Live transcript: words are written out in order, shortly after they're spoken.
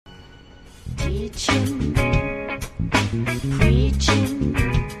teaching, preaching,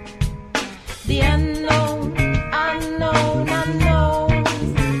 the unknown, unknown, unknown.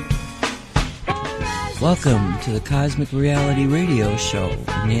 Welcome to the Cosmic Reality Radio Show with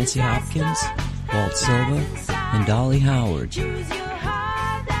Nancy Hopkins, Walt Silva, and Dolly Howard.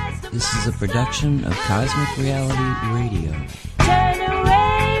 This is a production of Cosmic Reality Radio. Turn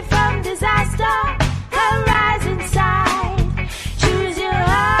away from disaster, horizon side. Choose your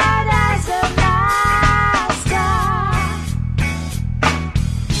heart as a master.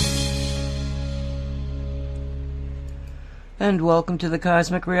 And welcome to the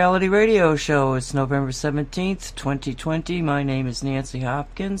Cosmic Reality Radio Show. It's November 17th, 2020. My name is Nancy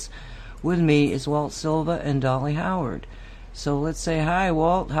Hopkins. With me is Walt Silva and Dolly Howard. So let's say hi,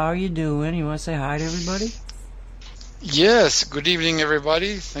 Walt. How are you doing? You want to say hi to everybody? Yes. Good evening,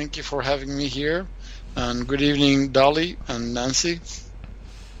 everybody. Thank you for having me here. And good evening, Dolly and Nancy.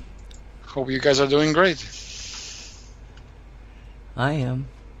 Hope you guys are doing great. I am.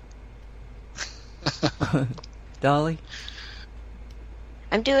 Dolly?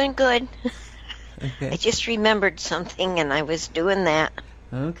 I'm doing good. Okay. I just remembered something and I was doing that.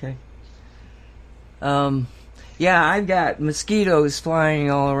 Okay. Yeah, I've got mosquitoes flying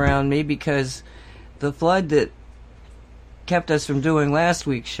all around me because the flood that kept us from doing last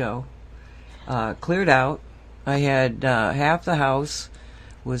week's show cleared out. I had half the house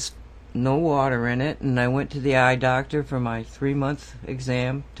was no water in it, and I went to the eye doctor for my 3-month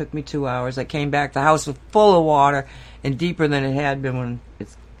exam. Took me 2 hours. I came back. The house was full of water and deeper than it had been when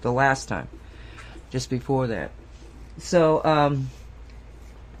it's the last time, just before that. So,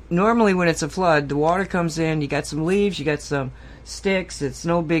 normally when it's a flood, the water comes in, you got some leaves, you got some sticks, it's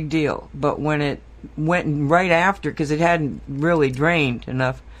no big deal. But when it went right after, because it hadn't really drained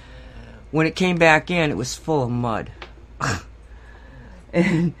enough, when it came back in, it was full of mud.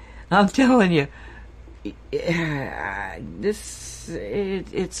 And I'm telling you, it's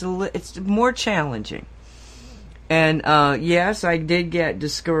more challenging. And yes, I did get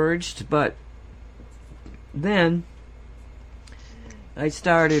discouraged, but then I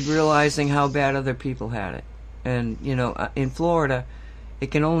started realizing how bad other people had it. And, you know, in Florida,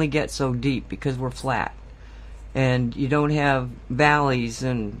 it can only get so deep because we're flat. And you don't have valleys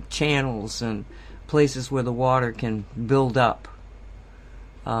and channels and places where the water can build up.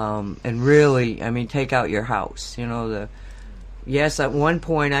 And really, I mean, take out your house. You know, yes, at one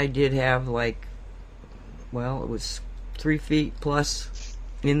point I did have it was 3 feet plus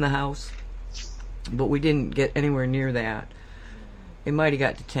in the house. But we didn't get anywhere near that. It might have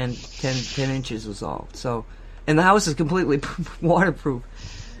got to 10 inches was all. So, and the house is completely waterproof.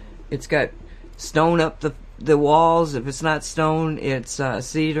 It's got stone up the walls. If it's not stone, it's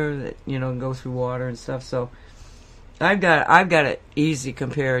cedar that, you know, can go through water and stuff. So, I've got it easy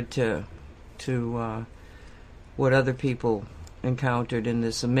compared to what other people encountered in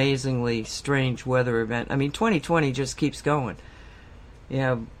this amazingly strange weather event. I mean, 2020 just keeps going. You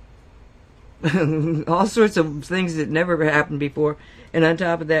have all sorts of things that never happened before, and on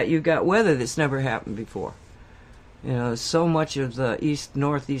top of that, you've got weather that's never happened before. You know, so much of the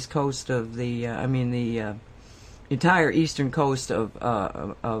northeast coast of the entire eastern coast of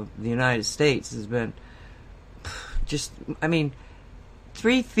the United States has been just,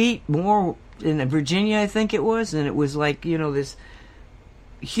 3 feet more in Virginia, I think it was, and it was like, you know, this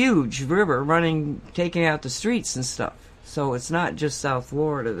huge river taking out the streets and stuff. So it's not just South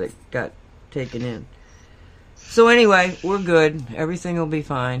Florida that got taken in. So anyway, we're good. Everything will be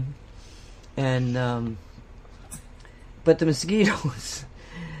fine. And but the mosquitoes,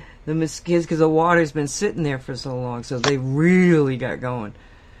 because the water's been sitting there for so long, so they really got going.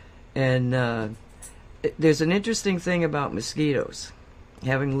 And there's an interesting thing about mosquitoes,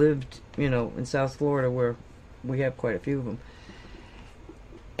 having lived, you know, in South Florida where we have quite a few of them.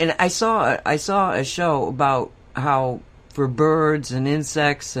 And I saw a show about how for birds and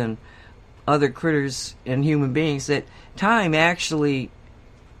insects and other critters and human beings that time actually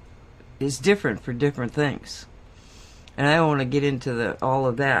is different for different things. And I don't want to get into all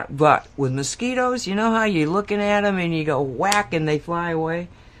of that. But with mosquitoes, you know how you're looking at them and you go whack and they fly away?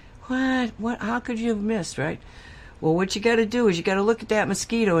 What? How could you have missed, right? Well, what you got to do is you got to look at that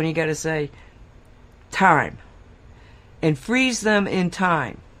mosquito and you got to say, time. And freeze them in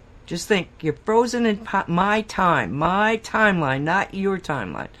time. Just think, you're frozen in my timeline, not your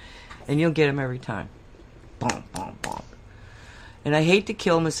timeline. And you'll get them every time. Boom, boom, boom. And I hate to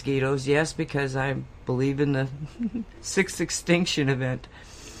kill mosquitoes, yes, because I believe in the sixth extinction event.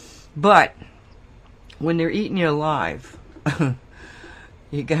 But when they're eating you alive,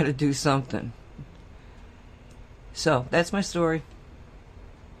 you got to do something. So, that's my story.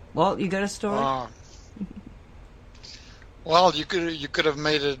 Walt, you got a story? Well, you could have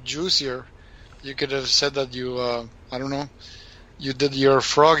made it juicier. You could have said that you I don't know, you did your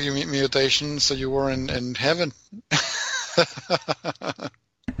frog mutation, so you were in heaven.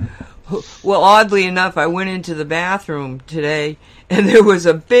 Well, oddly enough, I went into the bathroom today, and there was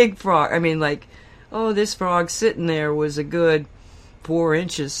a big frog. I mean, like, this frog sitting there was a good 4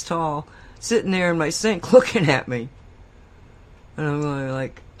 inches tall, sitting there in my sink looking at me. And I'm going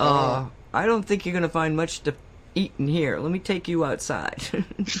like, I don't think you're going to find much to eat in here. Let me take you outside.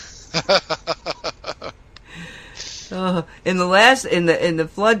 In the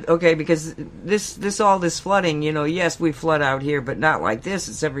flood, okay, because this flooding, yes, we flood out here, but not like this.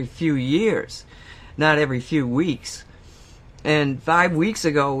 It's every few years, not every few weeks. And 5 weeks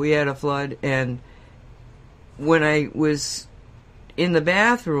ago we had a flood, and when I was in the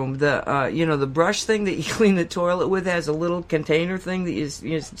bathroom, the brush thing that you clean the toilet with has a little container thing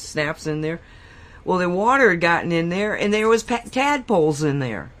that snaps in there. Well, the water had gotten in there, and there was tadpoles in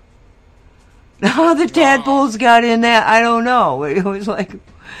there. How the tadpoles got in that, I don't know. It was like,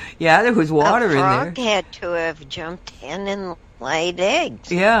 there was water in there. A frog had to have jumped in and laid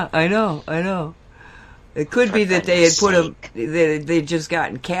eggs. Yeah, I know. It could be that they had they'd just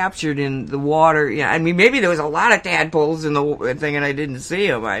gotten captured in the water. Yeah, I mean, maybe there was a lot of tadpoles in the thing and I didn't see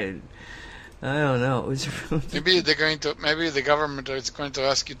them. I don't know. It was maybe the government is going to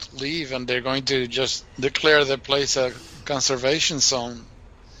ask you to leave, and they're going to just declare the place a conservation zone.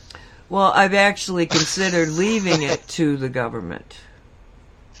 Well, I've actually considered leaving it to the government.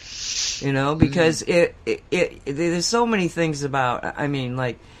 Because there's so many things about. I mean,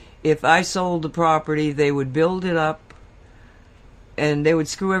 like, if I sold the property, they would build it up, and they would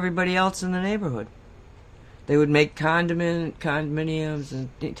screw everybody else in the neighborhood. They would make condominiums and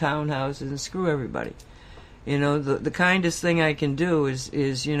townhouses and screw everybody. The kindest thing I can do is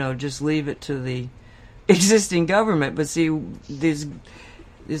just leave it to the existing government. But see, there's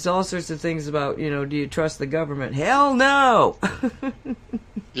all sorts of things about, do you trust the government? Hell no!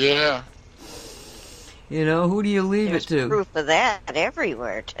 Yeah. Who do you leave it to? There's proof of that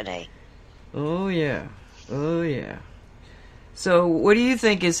everywhere today. Oh, yeah. So what do you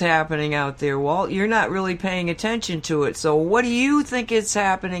think is happening out there, Walt? You're not really paying attention to it. So what do you think is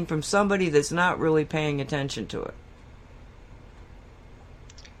happening from somebody that's not really paying attention to it?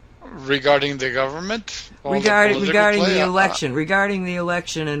 Regarding the government? Regarding the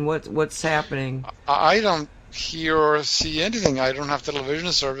election and what's happening. I don't hear or see anything. I don't have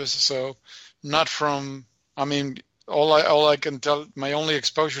television service, so not from. I mean, all I can tell. My only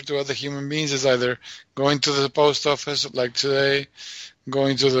exposure to other human beings is either going to the post office, like today,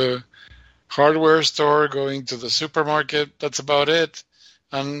 going to the hardware store, going to the supermarket. That's about it.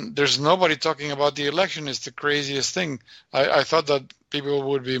 And there's nobody talking about the election. It's the craziest thing. I thought that people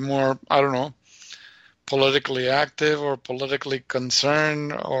would be more, I don't know, politically active or politically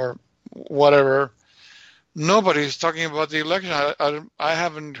concerned or whatever. Nobody's talking about the election. I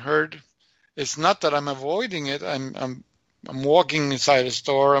haven't heard. It's not that I'm avoiding it. I'm walking inside a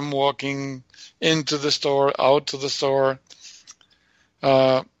store. I'm walking into the store, out to the store.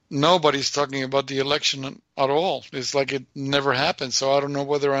 Nobody's talking about the election at all. It's like it never happened. So I don't know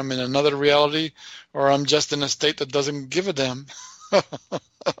whether I'm in another reality or I'm just in a state that doesn't give a damn.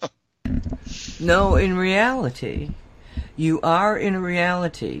 No, in reality, you are in a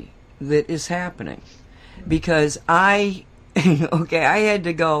reality that is happening. Because I had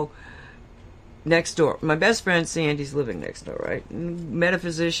to go next door. My best friend Sandy's living next door, right?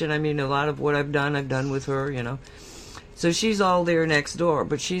 Metaphysician, I mean, a lot of what I've done with her, So she's all there next door,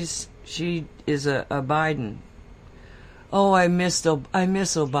 but she is a Biden. Oh, I miss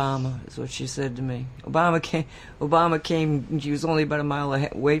Obama, is what she said to me. Obama came, she was only about a mile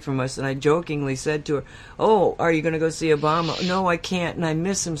away from us, and I jokingly said to her, "Oh, are you going to go see Obama?" "No, I can't, and I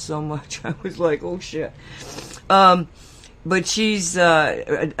miss him so much." I was like, "Oh, shit." But she's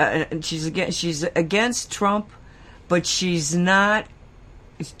against Trump, but she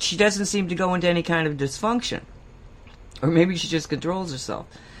doesn't seem to go into any kind of dysfunction. Or maybe she just controls herself.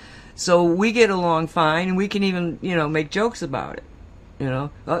 So we get along fine, and we can even, make jokes about it.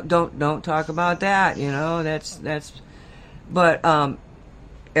 Oh, don't talk about that. That's. But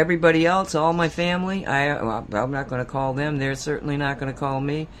everybody else, all my family, I'm not going to call them. They're certainly not going to call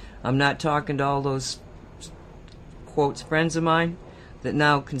me. I'm not talking to all those quotes friends of mine that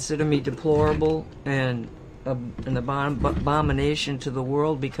now consider me deplorable and an abomination to the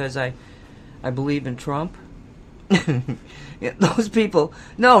world because I believe in Trump. Those people,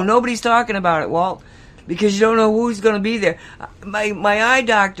 no, nobody's talking about it, Walt, because you don't know who's going to be there. My eye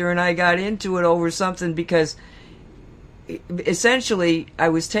doctor and I got into it over something because essentially, I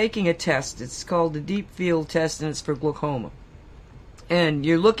was taking a test. It's called the deep field test, and it's for glaucoma. And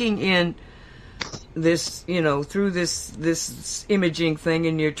you're looking in this, through this imaging thing,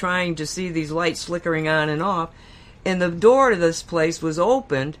 and you're trying to see these lights flickering on and off. And the door to this place was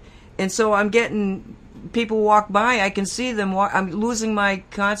opened, and so I'm getting people walk by. I can see them. I'm losing my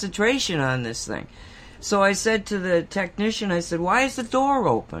concentration on this thing. So I said to the technician, I said, "Why is the door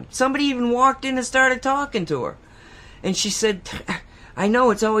open?" Somebody even walked in and started talking to her. And she said, "I know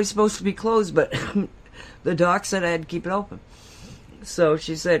it's always supposed to be closed, but the doc said I had to keep it open." So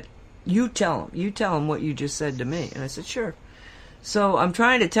she said, you tell him what you just said to me. And I said, "Sure." So I'm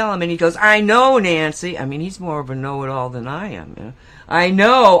trying to tell him, and he goes, "I know, Nancy." I mean, he's more of a know-it-all than I am. I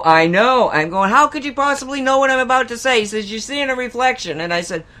know. I'm going, "How could you possibly know what I'm about to say?" He says, "You're seeing a reflection." And I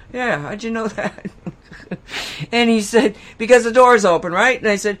said, "Yeah, how'd you know that?" And he said, "Because the door's open, right?" And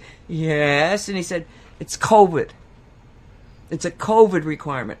I said, "Yes." And he said, "It's COVID. It's a COVID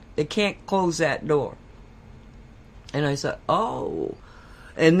requirement. They can't close that door." And I said, "Oh."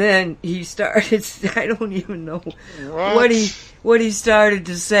 And then he started, I don't even know what he started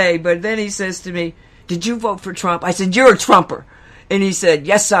to say, but then he says to me, "Did you vote for Trump?" I said, "You're a Trumper." And he said,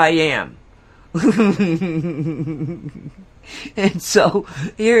 "Yes, I am." And so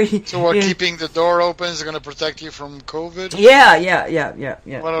here he... So what, keeping the door open is going to protect you from COVID? Yeah.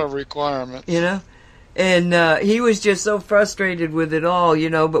 What a requirement. And he was just so frustrated with it all,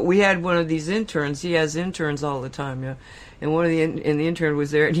 but we had one of these interns. He has interns all the time, And one of the intern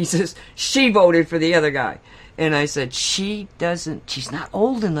was there, and he says, "She voted for the other guy." And I said, "She's not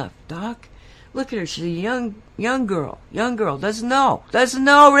old enough, Doc. Look at her. She's a young girl, doesn't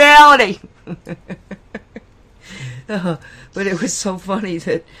know reality." But it was so funny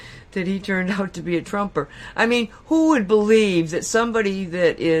that he turned out to be a Trumper. I mean, who would believe that somebody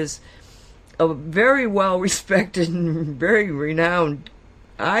that is a very well-respected and very renowned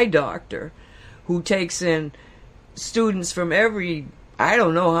eye doctor who takes in students from I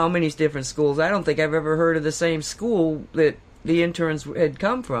don't know how many different schools. I don't think I've ever heard of the same school that the interns had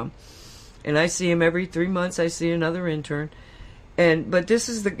come from. And I see him every 3 months. I see another intern. But this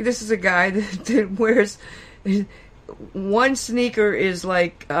is a guy that wears, one sneaker is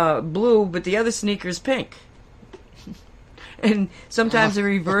like blue, but the other sneaker is pink. And sometimes he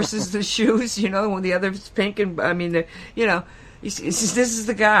reverses the shoes, when the other's pink, and this is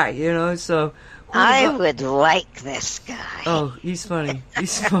the guy, so. I would like this guy. Oh, he's funny.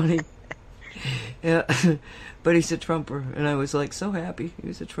 Yeah, but he's a Trumper, and I was like so happy he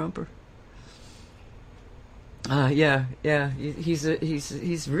was a Trumper. Yeah.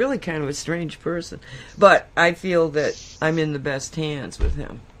 He's really kind of a strange person, but I feel that I'm in the best hands with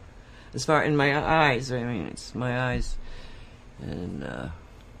him. As far in my eyes, it's my eyes, and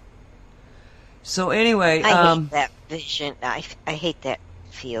so anyway. I hate that vision. I hate that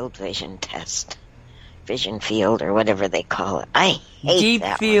field vision test. Vision field or whatever they call it. I hate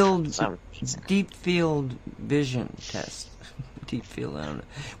that one for some reason. Deep field vision test. Deep field, I don't know.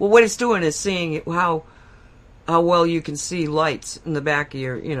 Well, what it's doing is seeing how well you can see lights in the back of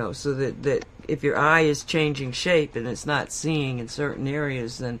your, so that if your eye is changing shape and it's not seeing in certain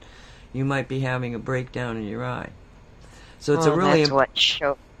areas, then you might be having a breakdown in your eye. So it's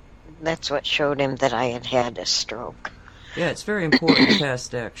that's what showed him that I had a stroke. Yeah, it's a very important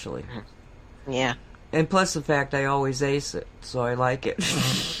test, actually. Yeah. And plus the fact I always ace it, so I like it.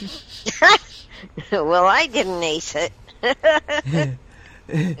 Well, I didn't ace it. Yeah,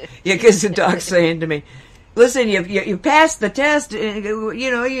 because the doc's saying to me, "Listen, you passed the test.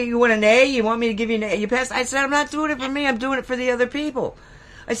 You want an A? You want me to give you an A? You passed." I said, "I'm not doing it for me. I'm doing it for the other people."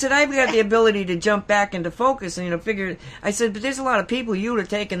 I said, "I've got the ability to jump back into focus and figure." I said, "But there's a lot of people. You would have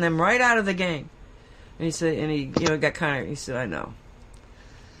taken them right out of the game." And he said, and he got kind of. He said, "I know."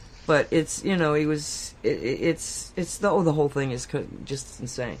 But it's the whole thing is just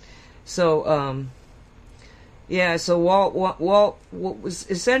insane. So yeah. So Walt what was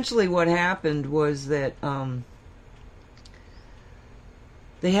essentially what happened was that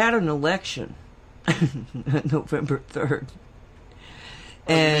they had an election on November 3rd.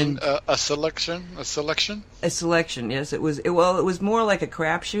 And a selection. A selection. Yes, it was. It was more like a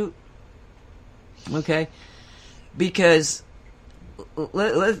crapshoot. Okay, because.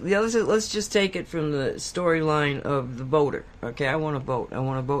 Let's just take it from the storyline of the voter. Okay, I want to vote. I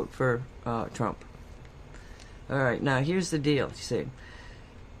want to vote for Trump. All right, now here's the deal. You see,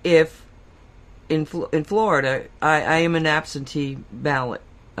 if in Florida, I am an absentee ballot.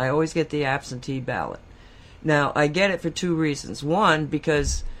 I always get the absentee ballot. Now I get it for two reasons. One,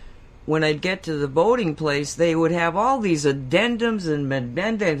 because when I'd get to the voting place, they would have all these addendums and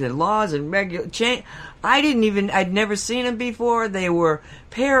amendments and laws and I'd never seen them before. They were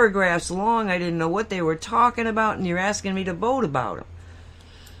paragraphs long. I didn't know what they were talking about, and you're asking me to vote about them.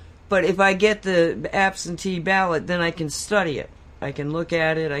 But if I get the absentee ballot, then I can study it. I can look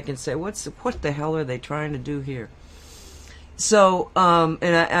at it. I can say, what the hell are they trying to do here? So,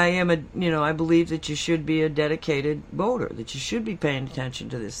 and I believe that you should be a dedicated voter, that you should be paying attention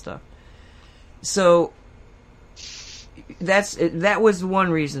to this stuff. So, that was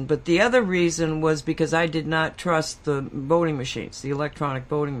one reason. But the other reason was because I did not trust the voting machines, the electronic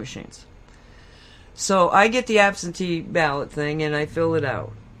voting machines. So I get the absentee ballot thing and I fill it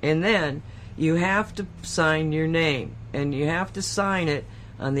out. And then you have to sign your name, and you have to sign it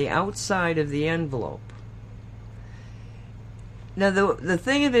on the outside of the envelope. Now the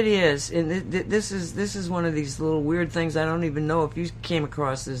thing of it is, and this is one of these little weird things. I don't even know if you came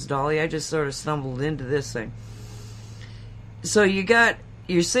across this, Dolly. I just sort of stumbled into this thing. So you got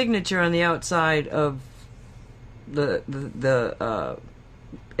your signature on the outside of the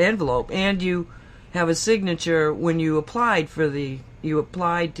envelope, and you have a signature when you applied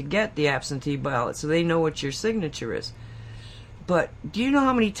to get the absentee ballot, so they know what your signature is. But do you know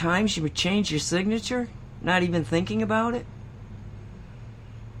how many times you would change your signature, not even thinking about it?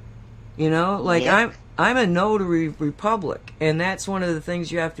 You know, like yeah. I'm a notary republic, and that's one of the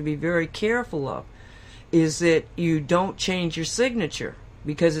things you have to be very careful of, is that you don't change your signature,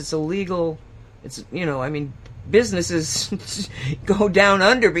 because it's illegal. It's, businesses go down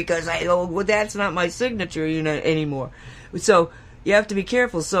under because that's not my signature, anymore. So you have to be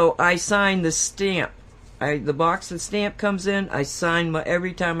careful. So I sign the stamp. The box the stamp comes in, I sign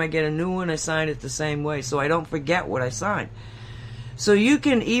every time I get a new one, I sign it the same way, so I don't forget what I signed. So you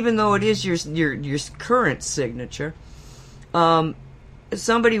can, even though it is your current signature,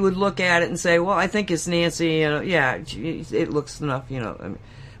 somebody would look at it and say, well, I think it's Nancy, yeah, it looks enough,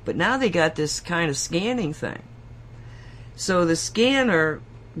 But now they got this kind of scanning thing. So the scanner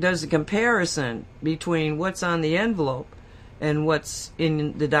does a comparison between what's on the envelope and what's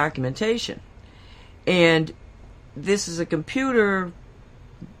in the documentation. And this is a computer,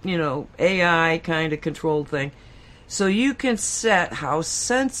 AI kind of controlled thing. So you can set how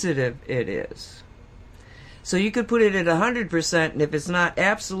sensitive it is. So you could put it at 100%, and if it's not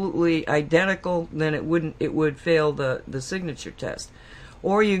absolutely identical, then it would fail the signature test.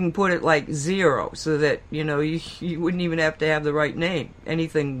 Or you can put it like 0, so that, you wouldn't even have to have the right name.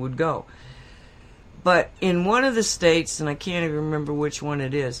 Anything would go. But in one of the states, and I can't even remember which one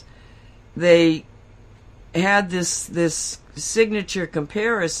it is, they had this signature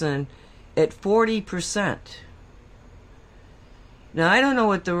comparison at 40%. Now, I don't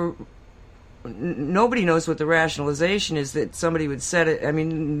know nobody knows what the rationalization is that somebody would set it. I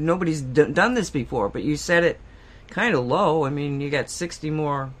mean, nobody's done this before, but you set it kind of low. I mean, you got 60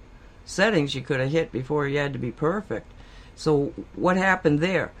 more settings you could have hit before you had to be perfect. So what happened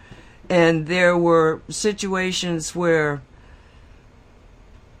there? And there were situations where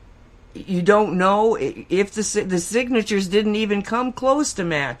you don't know if the signatures didn't even come close to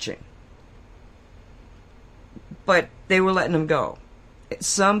matching. But they were letting them go.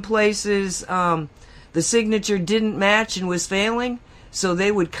 Some places, the signature didn't match and was failing, so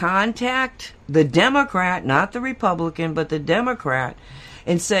they would contact the Democrat, not the Republican, but the Democrat,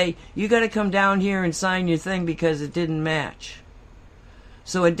 and say, you got to come down here and sign your thing because it didn't match.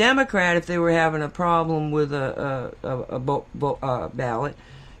 So a Democrat, if they were having a problem with a ballot,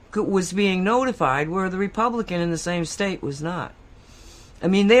 was being notified, where the Republican in the same state was not. I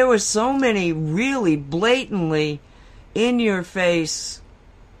mean, there were so many really blatantly in-your-face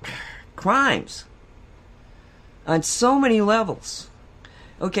crimes on so many levels.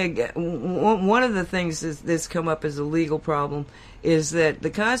 Okay, one of the things that's come up as a legal problem is that the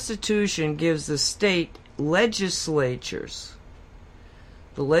Constitution gives the state legislatures,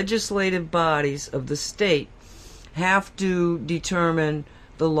 the legislative bodies of the state, have to determine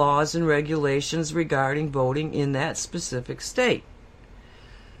the laws and regulations regarding voting in that specific state.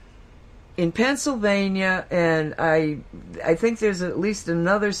 In Pennsylvania, and I think there's at least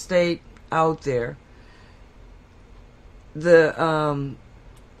another state out there, the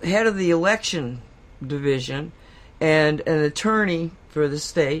head of the election division and an attorney for the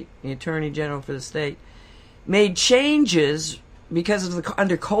state, the attorney general for the state, made changes because of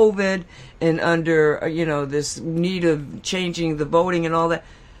under COVID and under this need of changing the voting and all that,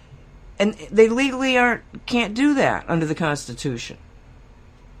 and they legally can't do that under the Constitution.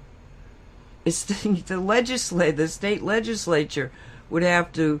 It's the state legislature would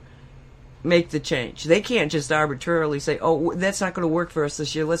have to make the change. They can't just arbitrarily say, oh, that's not going to work for us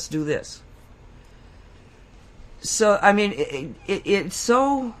this year, let's do this. So, I mean, it's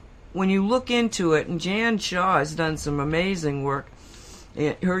so, when you look into it, and Jan Shaw has done some amazing work.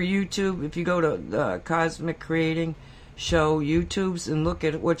 Her YouTube, if you go to Cosmic Creating Show YouTubes and look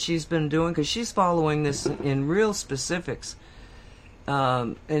at what she's been doing, because she's following this in real specifics.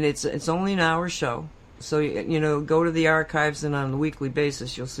 And it's only an hour show. So, you know, go to the archives, and on a weekly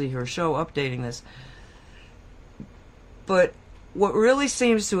basis you'll see her show updating this. But what really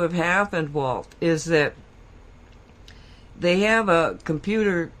seems to have happened, Walt, is that they have a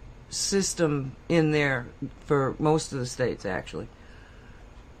computer system in there for most of the states, actually.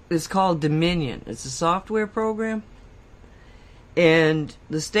 It's called Dominion. It's a software program. And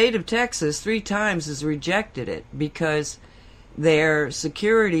the state of Texas 3 times has rejected it because their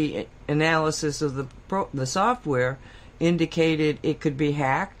security analysis of the software indicated it could be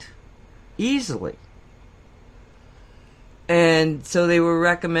hacked easily. And so they were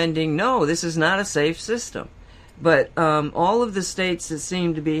recommending, no, this is not a safe system. But all of the states that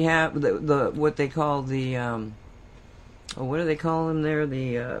seem to be what they call the what do they call them there?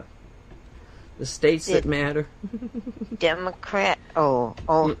 The states that matter. Democrat.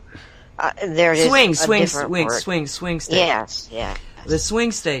 There is swing states. Yes, yeah. The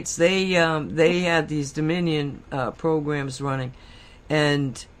swing states. They had these Dominion programs running,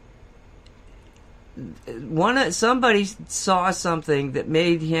 and somebody saw something that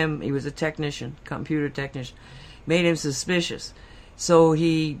made him. He was a technician, computer technician, made him suspicious. So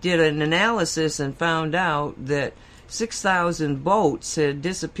he did an analysis and found out that 6,000 votes had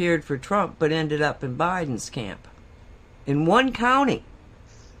disappeared for Trump but ended up in Biden's camp. In one county.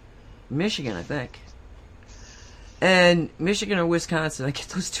 Michigan, I think. And Michigan or Wisconsin, I get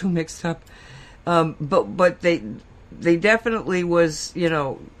those two mixed up. But they definitely was, you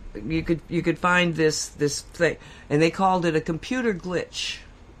know, you could find this thing. And they called it a computer glitch.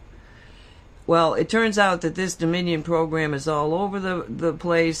 Well, it turns out that this Dominion program is all over the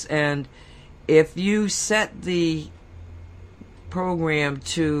place, and if you set the program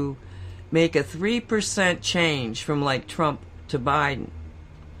to make a 3% change from like Trump to Biden,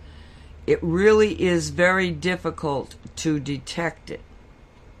 it really is very difficult to detect it.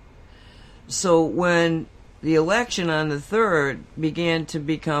 So when the election on the 3rd began to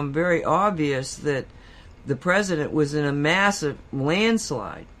become very obvious that the president was in a massive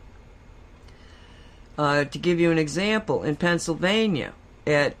landslide, to give you an example, in Pennsylvania,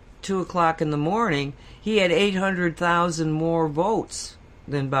 at 2 o'clock in the morning, he had 800,000 more votes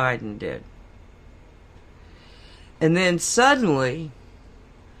than Biden did. And then suddenly,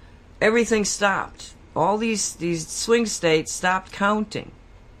 everything stopped. All these swing states stopped counting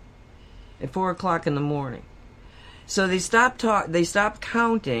at 4 o'clock in the morning. So they stopped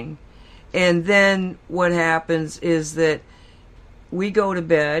counting, and then what happens is that we go to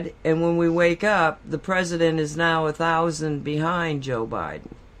bed, and when we wake up, the president is now 1,000 behind Joe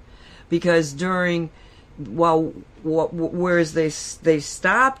Biden. Because whereas they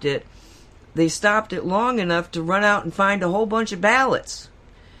stopped it long enough to run out and find a whole bunch of ballots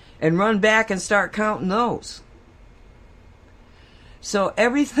and run back and start counting those. So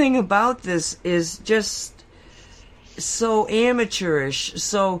everything about this is just so amateurish,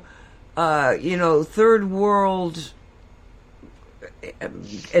 so, third world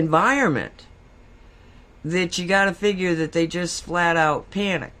environment that you got to figure that they just flat out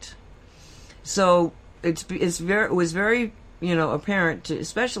panicked. So it was very apparent to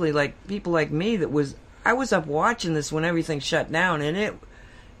especially like people like me I was up watching this when everything shut down, and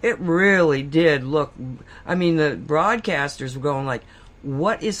it really did look. I mean, the broadcasters were going like,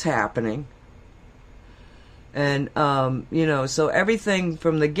 "What is happening?" And so everything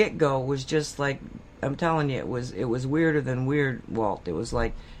from the get-go was just like, I'm telling you, it was weirder than weird, Walt. It was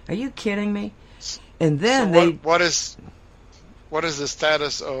like, are you kidding me? And then what is the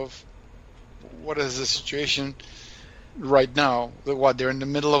status of, what is the situation right now? What, they're in the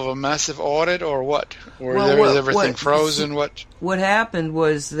middle of a massive audit, or what? Or is everything frozen? What happened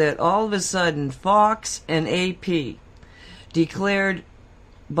was that all of a sudden Fox and AP declared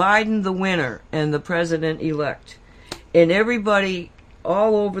Biden the winner and the president-elect. And everybody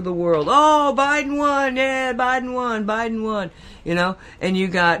all over the world, oh, Biden won, yeah, Biden won, and you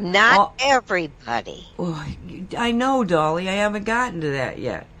got... Not everybody. Oh, I know, Dolly, I haven't gotten to that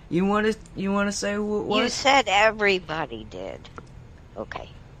yet. You want to say what? You said everybody did. Okay,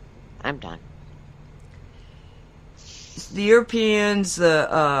 I'm done. The Europeans,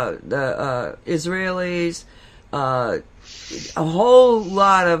 the Israelis, a whole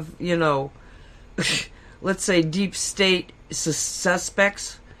lot of, let's say deep state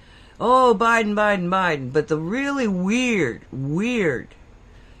suspects oh, Biden, Biden, Biden. But the really weird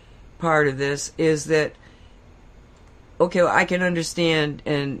part of this is that, okay, I can understand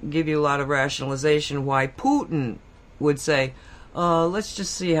and give you a lot of rationalization why Putin would say, let's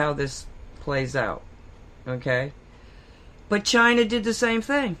just see how this plays out. Okay? But China did the same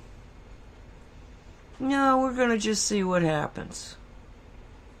thing. No, we're going to just see what happens.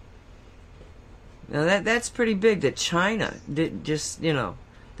 Now that's pretty big that China did just,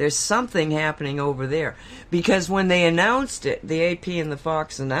 there's something happening over there. Because when they announced it, the AP and the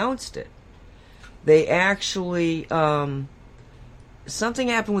Fox announced it, they actually, something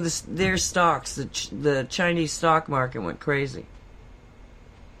happened with their stocks. The Chinese stock market went crazy.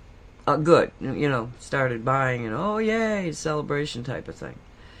 Good, started buying and, oh yay, celebration type of thing.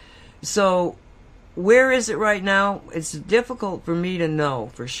 So, where is it right now? It's difficult for me to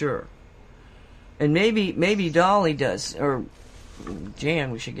know for sure. And maybe Dolly does, or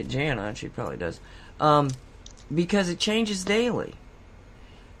Jan, we should get Jan on, she probably does. Because it changes daily.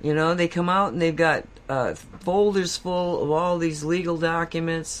 They come out and they've got folders full of all these legal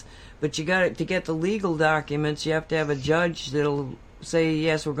documents, but to get the legal documents, you have to have a judge that'll say,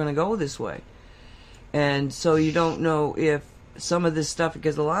 yes, we're going to go this way. And so you don't know if some of this stuff,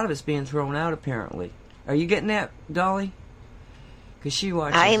 because a lot of it's being thrown out apparently. Are you getting that, Dolly? Because she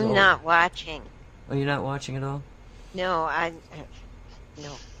watches. I'm not watching. Oh, you're not watching at all? No,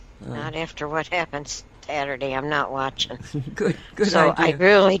 no, not after what happened Saturday. I'm not watching. Good so idea. I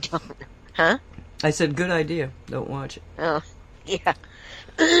really don't. Huh? I said good idea. Don't watch it. Oh, yeah.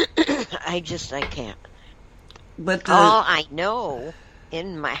 I can't. But all I know,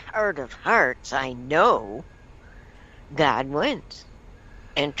 in my heart of hearts, I know God wins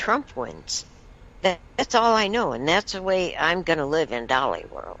and Trump wins. That's all I know, and that's the way I'm going to live in Dolly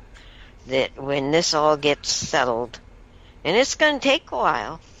World. That when this all gets settled, and it's going to take a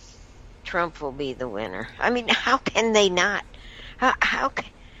while, Trump will be the winner. I mean, how can they not?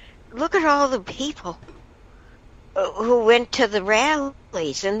 Look at all the people who went to the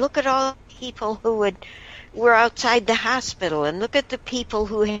rallies, and look at all the people who were outside the hospital, and look at the people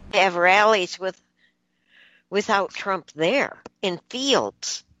who have rallies without Trump there in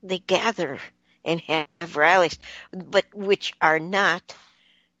fields. They gather and have rallies, but which are not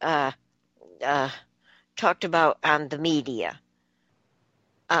talked about on the media.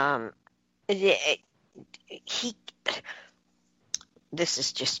 This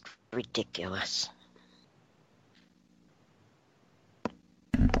is just ridiculous.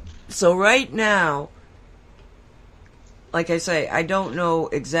 So right now, like I say, I don't know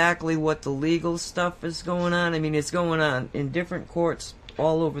exactly what the legal stuff is going on. I mean, it's going on in different courts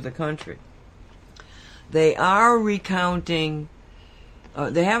all over the country. They are recounting.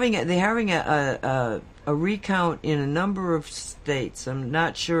 They're having a recount in a number of states. I'm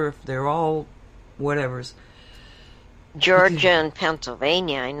not sure if they're all whatevers. Georgia and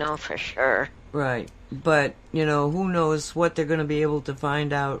Pennsylvania, I know for sure. Right, but who knows what they're going to be able to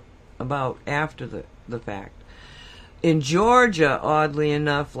find out about after the fact. In Georgia, oddly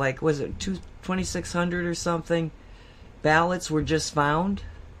enough, was it 2,600 or something ballots were just found?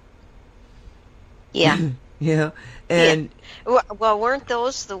 Yeah. Yeah. And well, weren't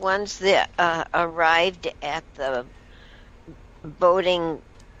those the ones that arrived at the voting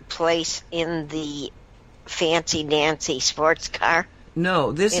place in the fancy Nancy sports car?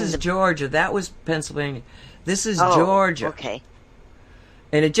 No, this is Georgia. That was Pennsylvania. This is Georgia. Okay.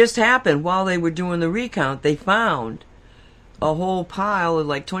 And it just happened while they were doing the recount. They found a whole pile of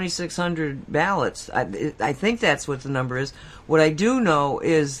 2,600 ballots. I think that's what the number is. What I do know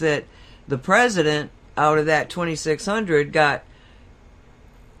is that the president, out of that 2,600, got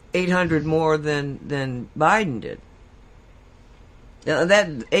 800 more than Biden did. Now, that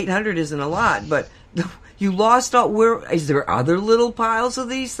 800 isn't a lot, but you lost all. Is there other little piles of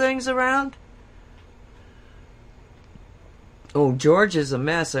these things around? Oh, Georgia's a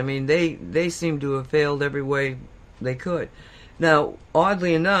mess. I mean, they seem to have failed every way they could. Now,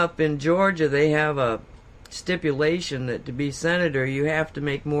 oddly enough, in Georgia, they have a stipulation that to be senator, you have to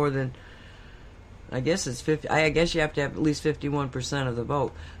make more than, I guess it's 50. I guess you have to have at least 51% of the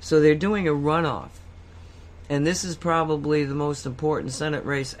vote. So they're doing a runoff, and this is probably the most important Senate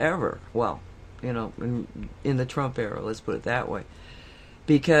race ever. Well, in the Trump era, let's put it that way,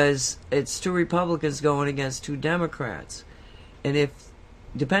 because it's two Republicans going against two Democrats. And if,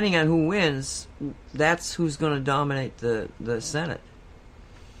 depending on who wins, that's who's going to dominate the Senate.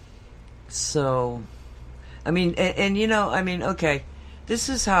 So, I mean, okay, this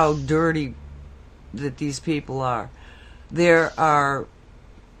is how dirty that these people are. There are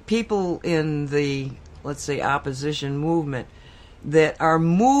people in the, let's say, opposition movement that are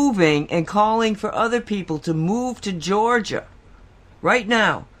moving and calling for other people to move to Georgia right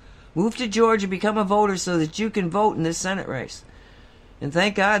now. Move to Georgia, become a voter so that you can vote in this Senate race. And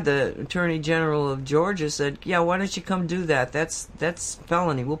thank God the Attorney General of Georgia said, yeah, why don't you come do that? That's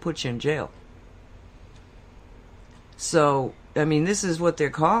felony. We'll put you in jail. So, I mean, this is what they're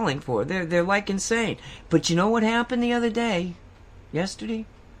calling for. They're like insane. But you know what happened the other day? Yesterday?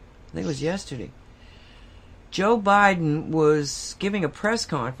 I think it was yesterday. Joe Biden was giving a press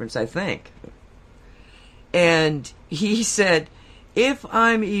conference, I think. And he said, if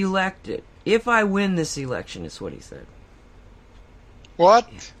I'm elected, if I win this election, is what he said.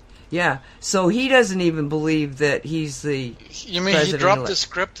 What? Yeah. So he doesn't even believe that he's the You mean he dropped the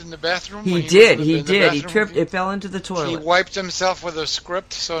script in the bathroom? He when did. was in He the did. He bathroom? tripped. It fell into the He toilet. wiped himself with a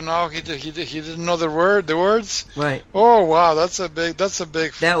script, so now he didn't know the words. Right. Oh wow, that's a big.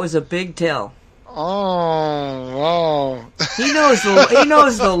 That was a big tell. Oh wow. He knows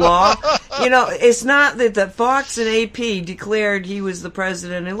the law. You know, it's not that the Fox and AP declared he was the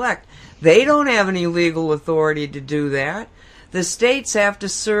president-elect. They don't have any legal authority to do that. The states have to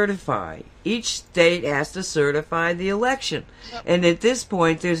certify. Each state has to certify the election. And at this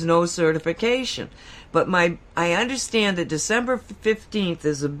point, there's no certification. But I understand that December 15th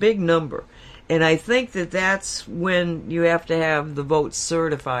is a big number. And I think that that's when you have to have the votes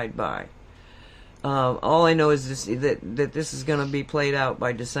certified by. All I know is that this is going to be played out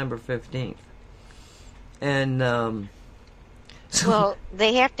by December 15th. And, well,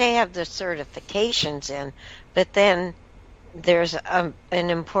 they have to have the certifications in, but then there's an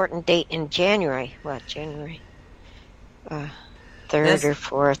important date in January. What, January? 3rd or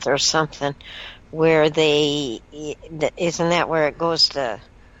 4th or something, where isn't that where it goes to?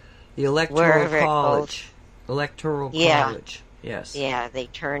 The Electoral College. Electoral College. Yes. Yeah, they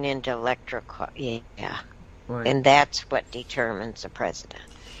turn into electoral. Yeah. Right. And that's what determines the president.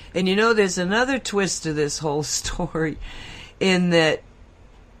 And you know, there's another twist to this whole story, in that,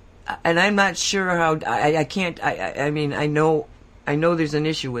 and I'm not sure how. I can't. I mean, I know there's an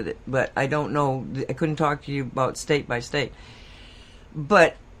issue with it, but I don't know. I couldn't talk to you about state by state.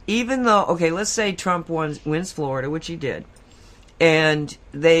 But even though, okay, let's say Trump wins Florida, which he did. And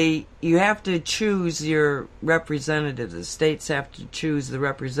you have to choose your representatives. The states have to choose the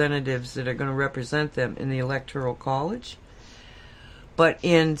representatives that are going to represent them in the Electoral College. But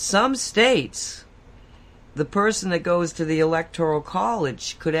in some states, the person that goes to the Electoral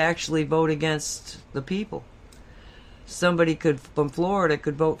College could actually vote against the people. Somebody from Florida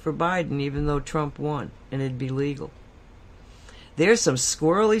could vote for Biden even though Trump won, and it'd be legal. There's some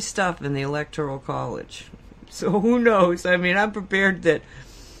squirrely stuff in the Electoral College. So who knows? I mean, I'm prepared that.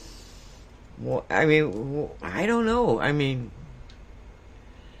 Well, I mean, I don't know. I mean,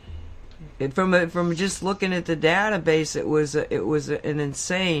 from just looking at the database, it was an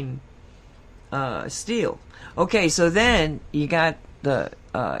insane steal. Okay, so then you got the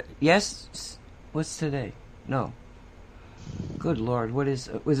what's today? No. Good Lord, was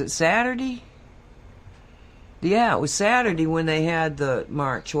it Saturday? Yeah, it was Saturday when they had the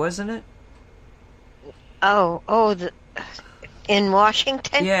march, wasn't it? In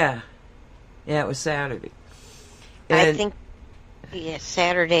Washington? Yeah, it was Saturday. And I think,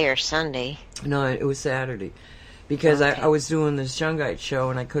 Saturday or Sunday. No, it was Saturday, because okay. I was doing this Shungite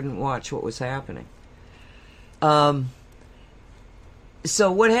show and I couldn't watch what was happening.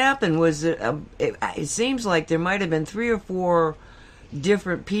 So what happened was that it seems like there might have been 3 or 4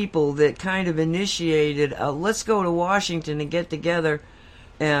 different people that kind of initiated, let's go to Washington and get together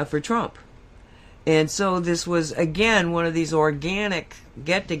for Trump. And so this was, again, one of these organic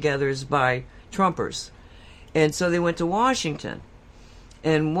get-togethers by Trumpers. And so they went to Washington.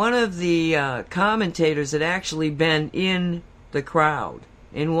 And one of the commentators had actually been in the crowd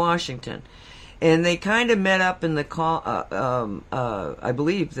in Washington. And they kind of met up in the, I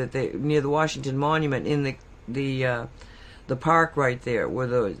believe, that near the Washington Monument in the park right there where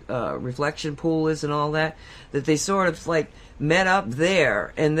the reflection pool is and all that they sort of like met up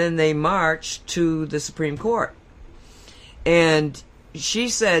there, and then they marched to the Supreme Court. And she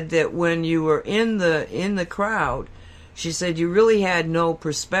said that when you were in the crowd, she said you really had no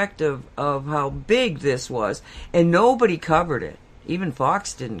perspective of how big this was, and nobody covered it. Even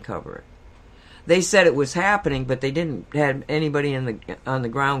Fox didn't cover it. They said it was happening, but they didn't have anybody on the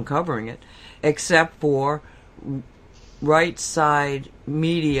ground covering it, except for Right Side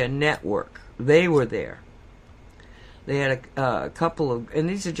Media Network. They were there. They had a couple of, and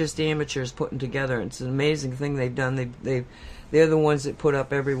these are just amateurs putting together. It's an amazing thing they've done. They're the ones that put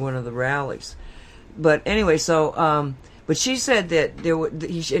up every one of the rallies. But anyway, so But she said that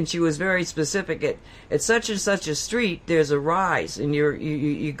and she was very specific. At such and such a street, there's a rise, and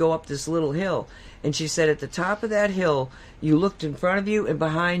you go up this little hill. And she said at the top of that hill, you looked in front of you and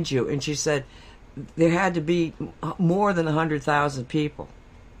behind you, and she said there had to be more than 100,000 people.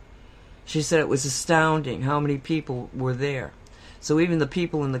 She said it was astounding how many people were there. So even the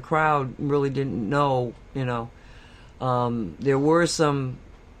people in the crowd really didn't know, there were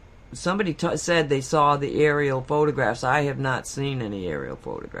somebody said they saw the aerial photographs. I have not seen any aerial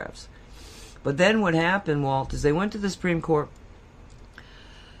photographs. But then what happened, Walt, is they went to the Supreme Court,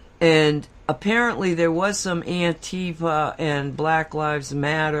 and apparently there was some Antifa and Black Lives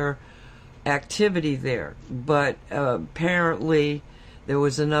Matter activity there. But apparently there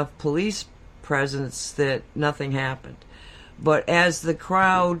was enough police presence that nothing happened. But as the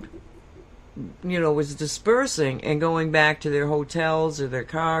crowd, was dispersing and going back to their hotels or their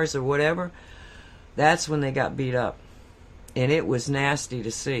cars or whatever, that's when they got beat up. And it was nasty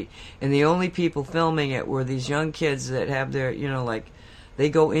to see. And the only people filming it were these young kids that have their, they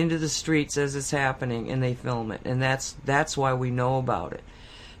go into the streets as it's happening and they film it. And that's why we know about it.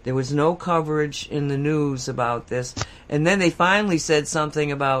 There was no coverage in the news about this. And then they finally said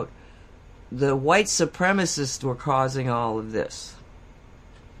something about the white supremacists were causing all of this.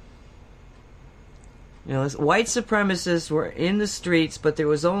 White supremacists were in the streets, but there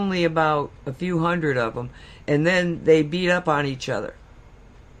was only about a few hundred of them, and then they beat up on each other.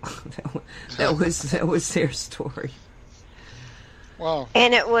 that was their story. Wow.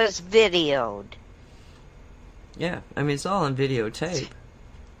 And it was videoed. Yeah, it's all on videotape.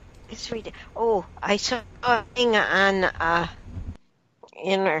 It's ridiculous. Oh, I saw a thing on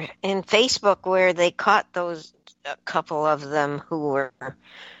in Facebook where they caught a couple of them who were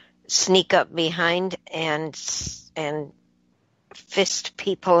sneak up behind and fist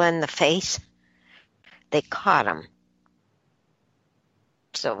people in the face. They caught them.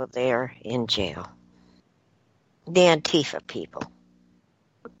 So they're in jail. The Antifa people.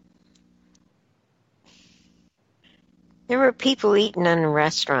 There were people eating in a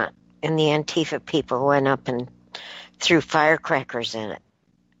restaurant, and the Antifa people went up and threw firecrackers in it.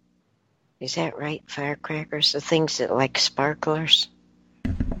 Is that right? Firecrackers? The things that like sparklers?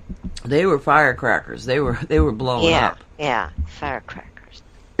 They were firecrackers. They were blowing up. Yeah, firecrackers.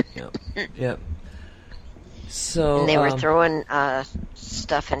 Yep. So and they were throwing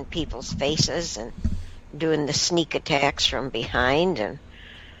stuff in people's faces and doing the sneak attacks from behind. And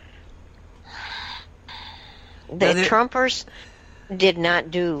the Trumpers did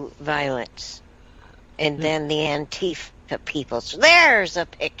not do violence. And then the Antifa people. So there's a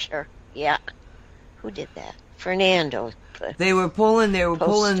picture. Yeah. Who did that? Fernando. They were pulling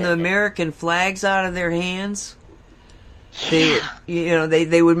the American flags out of their hands. They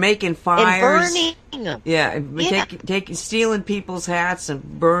were making fires. And burning them. Yeah, stealing people's hats and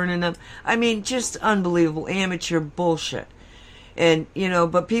burning them. Just unbelievable amateur bullshit. And,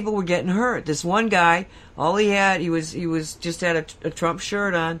 but people were getting hurt. This one guy, all he had, he was just had a Trump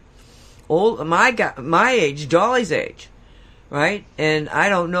shirt on. My age, Dolly's age, right? And I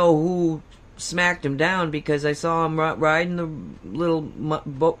don't know who smacked him down because I saw him riding the little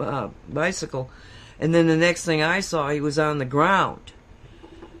bicycle, and then the next thing I saw, he was on the ground.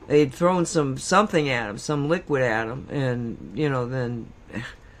 They'd thrown something at him, some liquid at him, and then,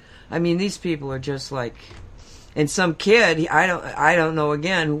 these people are just like, and some kid, I don't know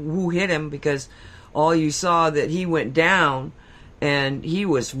again who hit him because all you saw that he went down. And he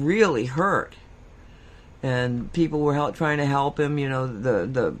was really hurt, and people were trying to help him.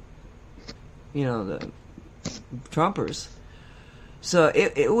 The Trumpers. So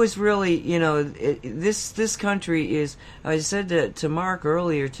it was really, this country is. I said to Mark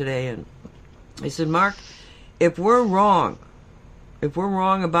earlier today, and I said, Mark, if we're wrong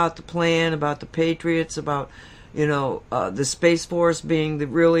about the plan, about the Patriots, about the Space Force being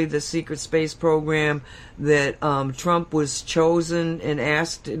the secret space program, that Trump was chosen and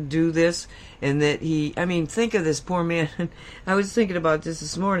asked to do this, and that think of this poor man. I was thinking about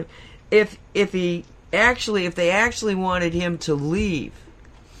this morning. If they actually wanted him to leave,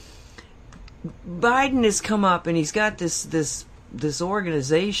 Biden has come up and he's got this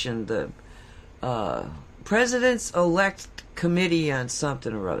organization, the President's Elect Committee on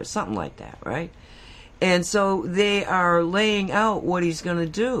something or other, something like that, right? And so they are laying out what he's going to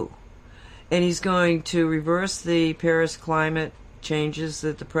do. And he's going to reverse the Paris climate changes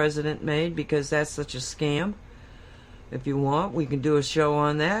that the president made because that's such a scam. If you want, we can do a show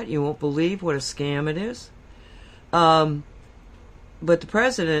on that. You won't believe what a scam it is. But the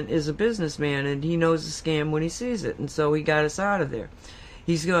president is a businessman, and he knows the scam when he sees it. And so he got us out of there.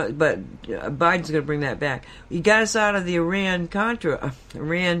 He's going, but Biden's going to bring that back. He got us out of the Iran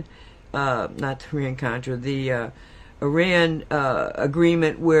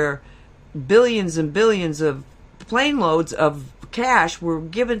agreement where billions and billions of plane loads of cash were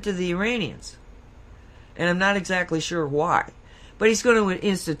given to the Iranians. And I'm not exactly sure why. But he's going to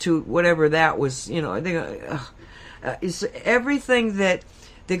institute whatever that was, it's everything that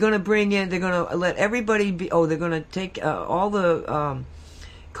they're going to bring in. They're going to let everybody be, they're going to take all the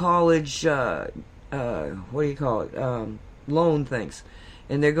college, loan things.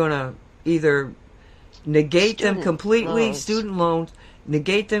 And they're going to either negate them completely, student loans,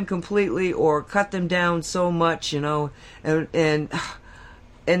 negate them completely, or cut them down so much, and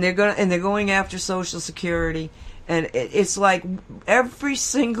they're going after Social Security, and it's like every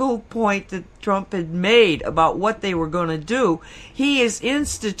single point that Trump had made about what they were going to do, he has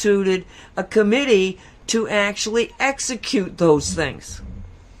instituted a committee to actually execute those things.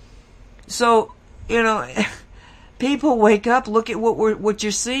 So, people wake up, look at what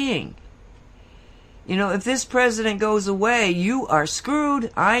you're seeing. If this president goes away, you are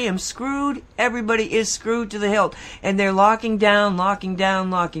screwed. I am screwed. Everybody is screwed to the hilt. And they're locking down, making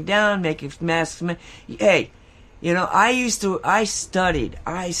masks. Hey, I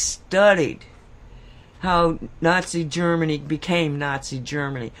studied how Nazi Germany became Nazi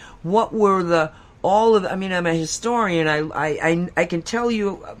Germany. What were I'm a historian. I can tell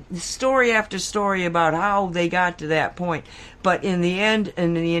you story after story about how they got to that point. But in the end,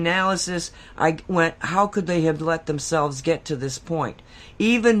 in the analysis, I went, how could they have let themselves get to this point?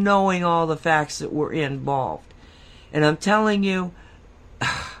 Even knowing all the facts that were involved. And I'm telling you,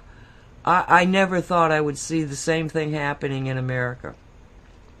 I never thought I would see the same thing happening in America.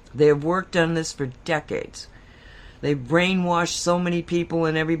 They have worked on this for decades. They've brainwashed so many people,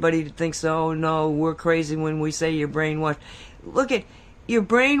 and everybody thinks, oh no, we're crazy when we say you're brainwashed. You're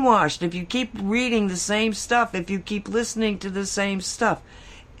brainwashed if you keep reading the same stuff, if you keep listening to the same stuff.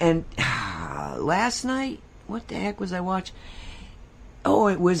 And last night, what the heck was I watching? Oh,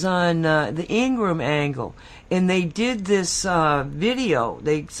 it was on the Ingram angle. And they did this video.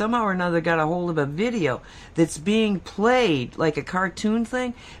 They somehow or another got a hold of a video that's being played, like a cartoon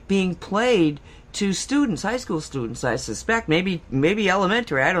thing, being played to students, high school students, I suspect. Maybe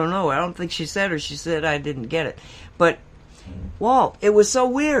elementary. I don't know. I don't think she said, or she said I didn't get it. But, Walt, it was so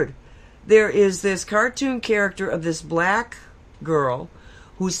weird. There is this cartoon character of this black girl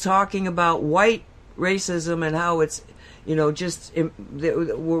who's talking about white racism and how it's,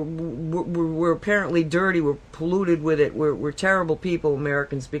 we're apparently dirty, we're polluted with it, we're terrible people,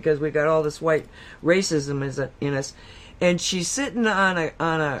 Americans, because we got all this white racism in us. And she's sitting on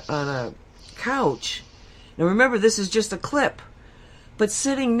a couch. Now remember, this is just a clip, but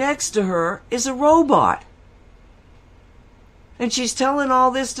sitting next to her is a robot, and she's telling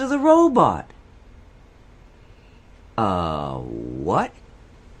all this to the robot. What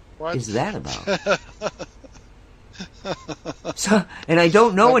is that about? So, and I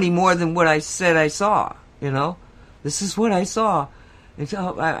don't know any more than what I said I saw. This is what I saw. And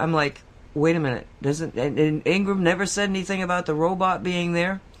so I'm like, wait a minute, and Ingram never said anything about the robot being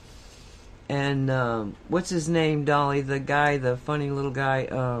there? And what's his name, Dolly? The guy, the funny little guy,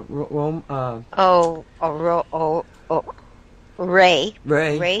 Ray.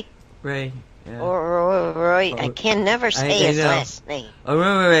 Ray. Yeah. Roy. I can never say his last name.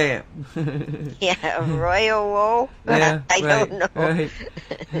 Ray. Yeah, Roy. Yeah, I don't know. Right.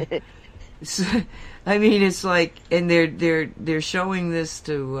 So, it's like, and they're showing this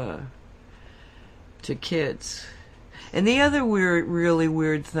to kids. And the other really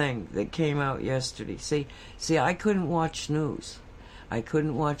weird thing that came out yesterday, see, I couldn't watch news. I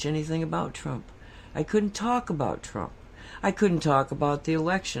couldn't watch anything about Trump. I couldn't talk about Trump. I couldn't talk about the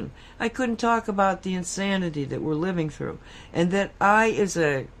election. I couldn't talk about the insanity that we're living through. And that I, as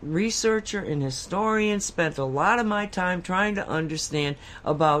a researcher and historian, spent a lot of my time trying to understand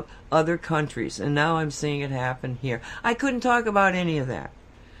about other countries. And now I'm seeing it happen here. I couldn't talk about any of that.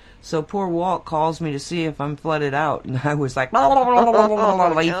 So poor Walt calls me to see if I'm flooded out. And I was like, blah, blah, blah, blah, blah, blah,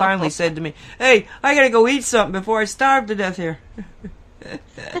 blah. He finally said to me, hey, I got to go eat something before I starve to death here.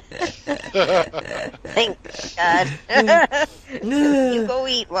 Thank God. You go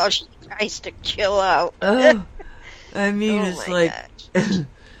eat while she tries to chill out. It's like,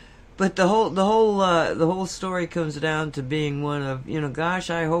 but the whole story comes down to being one of, gosh,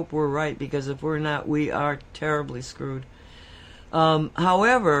 I hope we're right, because if we're not, we are terribly screwed.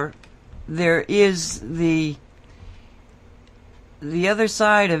 However, there is the other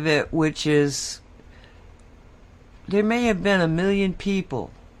side of it, which is, there may have been 1 million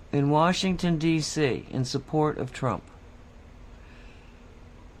people in Washington, D.C. in support of Trump.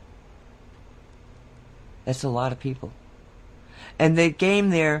 That's a lot of people. And they came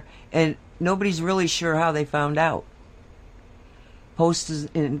there, and nobody's really sure how they found out. Posts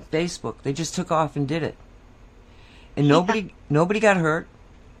in Facebook. They just took off and did it. And nobody got hurt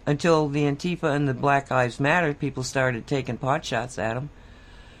until the Antifa and the Black Lives Matter people started taking pot shots at them,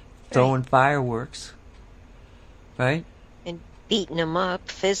 throwing fireworks, right? And beating them up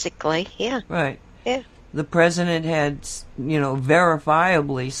physically, yeah. Right. Yeah. The president had,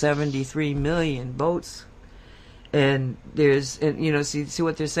 verifiably 73 million votes. And see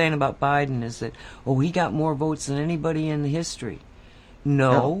what they're saying about Biden is that, he got more votes than anybody in history.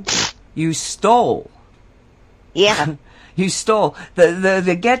 No, you stole. Yeah. You stole.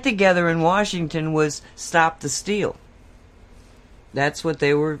 The get-together in Washington was Stop the Steal. That's what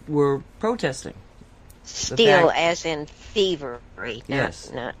they were protesting. Steel as in thievery,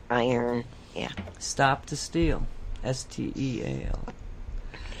 yes. not iron. Yeah. Stop the Steal. STEAL.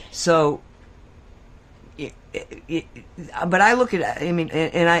 So, but I look at,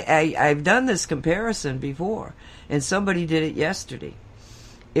 and I've done this comparison before, and somebody did it yesterday.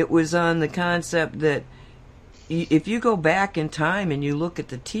 It was on the concept that if you go back in time and you look at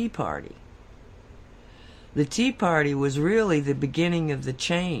the Tea Party was really the beginning of the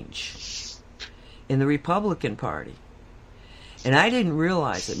change in the Republican Party. And I didn't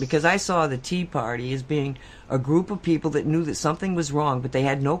realize it because I saw the Tea Party as being a group of people that knew that something was wrong, but they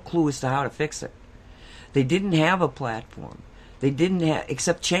had no clue as to how to fix it. They didn't have a platform. They didn't have,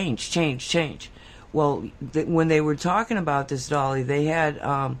 except change. Well, when they were talking about this, Dolly, they had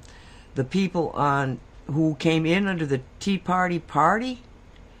the people who came in under the Tea Party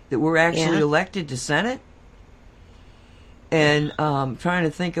that were actually elected to Senate. And trying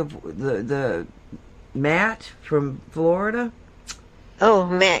to think of the Matt from Florida. Oh,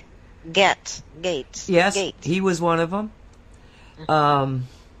 Matt Gaetz. Yes, Gates. He was one of them.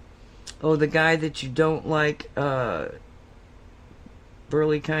 The guy that you don't like,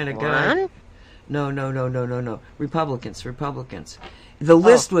 burly kind of guy. No. Republicans. The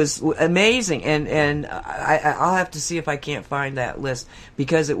list was amazing, and I'll have to see if I can't find that list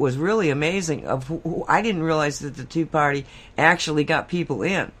because it was really amazing. Of who I didn't realize that the Tea Party actually got people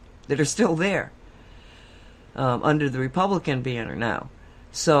in that are still there under the Republican banner now.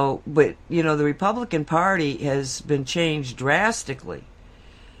 So, but the Republican Party has been changed drastically,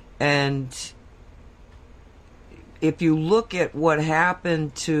 and if you look at what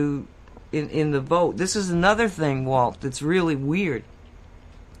happened in the vote, this is another thing, Walt, that's really weird.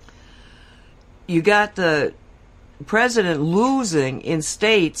 You got the president losing in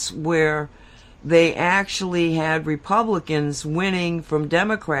states where they actually had Republicans winning from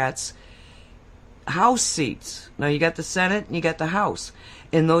Democrats House seats. Now you got the Senate and you got the House.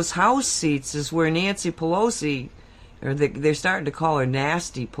 And those House seats is where Nancy Pelosi, or they're starting to call her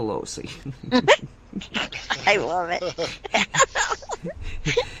Nasty Pelosi. I love it.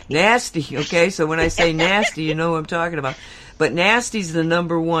 Nasty, okay? So when I say nasty, you know what I'm talking about. But Nasty's the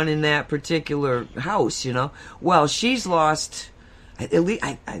number one in that particular house, Well, she's lost at least,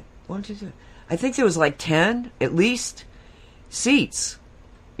 I think there was like 10, at least, seats,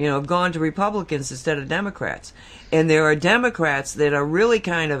 have gone to Republicans instead of Democrats. And there are Democrats that are really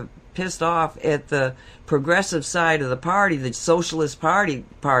kind of pissed off at the progressive side of the party, the Socialist Party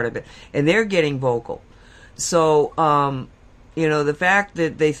part of it, and they're getting vocal. So, the fact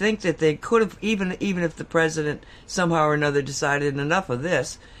that they think that they could have, even if the president somehow or another decided enough of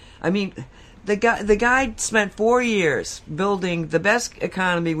this, the guy spent 4 years building the best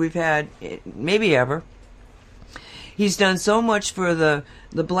economy we've had, maybe ever. He's done so much for the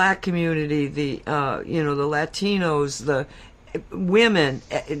black community, the Latinos, the women,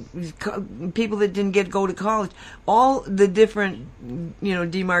 people that didn't go to college, all the different,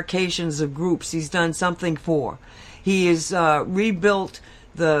 demarcations of groups he's done something for. He has rebuilt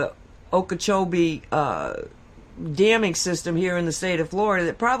the Okeechobee damming system here in the state of Florida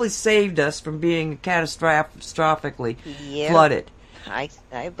that probably saved us from being catastrophically flooded. I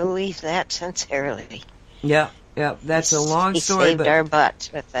believe that sincerely. Yeah, that's a long story. He saved our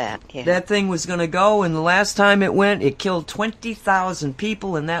butts with that. Yeah. That thing was going to go, and the last time it went, it killed 20,000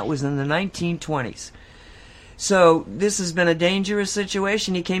 people, and that was in the 1920s. So this has been a dangerous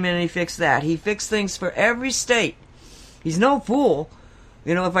situation. He came in and he fixed that. He fixed things for every state. He's no fool.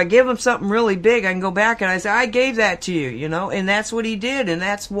 If I give him something really big, I can go back and I say, I gave that to you, and that's what he did, and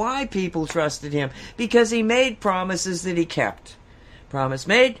that's why people trusted him, because he made promises that he kept. Promise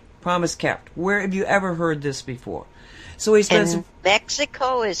made, promise kept. Where have you ever heard this before? So he spends. And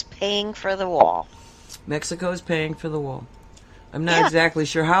Mexico is paying for the wall. Mexico is paying for the wall. I'm not exactly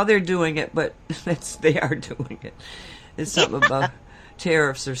sure how they're doing it, but they are doing it. It's something about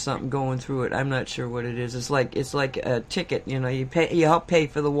tariffs or something going through it. I'm not sure what it is. It's like a ticket. You help pay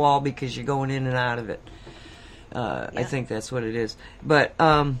for the wall because you're going in and out of it. I think that's what it is. But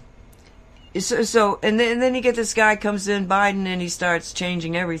so and then you get this guy comes in, Biden, and he starts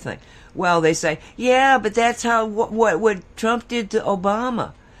changing everything. Well, they say, yeah, but that's how what Trump did to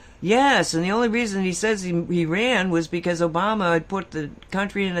Obama. Yes, and the only reason he says he ran was because Obama had put the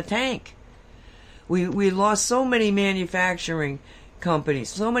country in a tank. We lost so many manufacturing companies,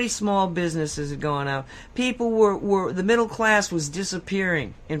 so many small businesses had gone out. People were the middle class was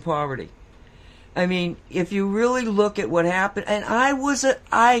disappearing in poverty. I mean, if you really look at what happened, and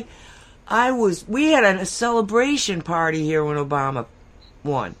we had a celebration party here when Obama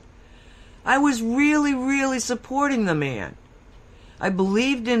won. I was really, really supporting the man. I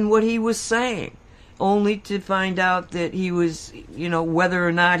believed in what he was saying, only to find out that he was, whether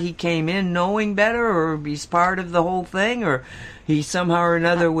or not he came in knowing better, or he's part of the whole thing, or he somehow or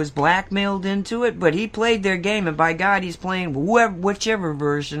another was blackmailed into it. But he played their game, and by God, he's playing whichever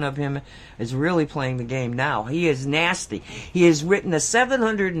version of him is really playing the game now. He is nasty. He has written a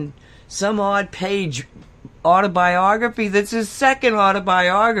 700 and some odd page autobiography that's his second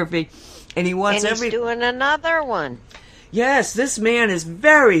autobiography, and he wants and he's doing another one. Yes, this man is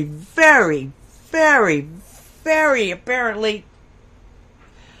very, very, very, very apparently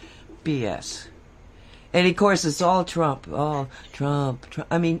BS. And of course, it's all Trump. Oh, Trump.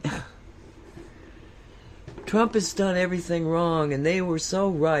 I mean, Trump has done everything wrong, and they were so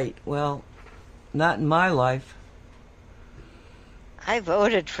right. Well, not in my life. I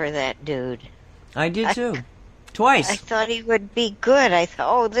voted for that dude. I did too. Twice. I thought he would be good. I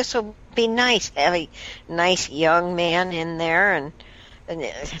thought, this will be nice. Have a nice young man in there and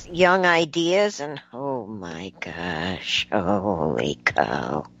young ideas. And oh my gosh, holy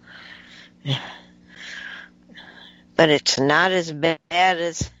cow. But it's not as bad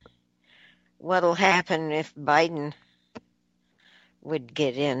as what'll happen if Biden would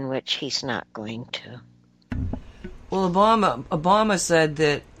get in, which he's not going to. Well, Obama said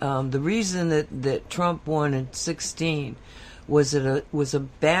that the reason that Trump won in 2016 was a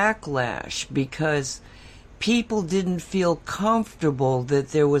backlash because people didn't feel comfortable that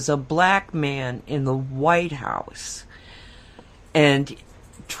there was a black man in the White House. And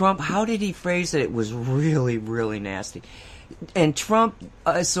Trump, how did he phrase it? It was really, really nasty. And Trump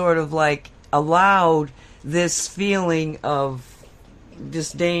sort of like allowed this feeling of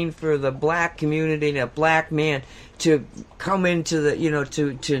disdain for the black community and a black man to come into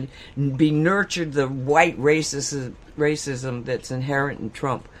the, to be nurtured the white racism that's inherent in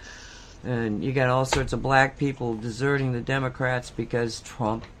Trump. And you got all sorts of black people deserting the Democrats because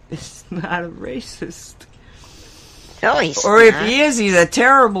Trump is not a racist. No, he's or not. If he is, he's a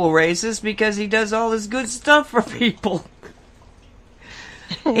terrible racist because he does all this good stuff for people.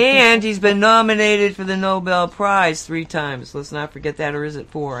 And he's been nominated for the Nobel Prize 3 times. Let's not forget that. Or is it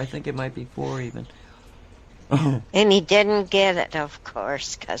 4? I think it might be 4 even. And he didn't get it, of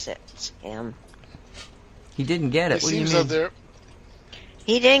course, because it's him. He didn't get it. It What do you seems mean? that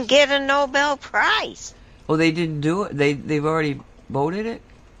He didn't get a Nobel Prize. Oh, they didn't do it? They've already voted it?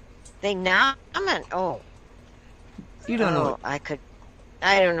 They nominated. Oh. You don't know. I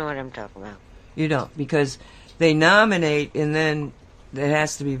don't know what I'm talking about. You don't, because they nominate and then it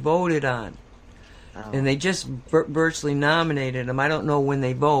has to be voted on. Oh. And they just virtually nominated him. I don't know when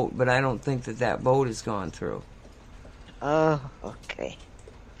they vote, but I don't think that vote has gone through. Oh, okay.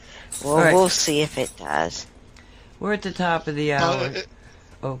 Well, All right. We'll see if it does. We're at the top of the hour.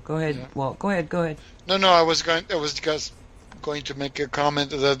 Go ahead. Yeah. Well, go ahead. No, I was just going to make a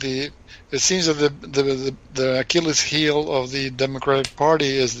comment that it seems that the Achilles heel of the Democratic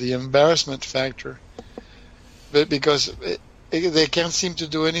Party is the embarrassment factor, but because they can't seem to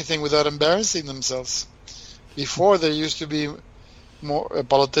do anything without embarrassing themselves. Before, there used to be more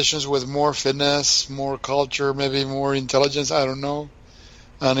politicians with more finesse, more culture, maybe more intelligence. I don't know,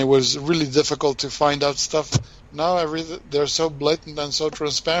 and it was really difficult to find out stuff. Now they're so blatant and so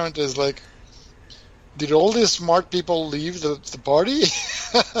transparent. It's like, did all these smart people leave the party?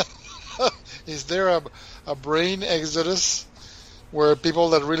 Is there a brain exodus where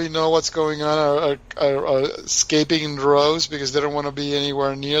people that really know what's going on are escaping in droves because they don't want to be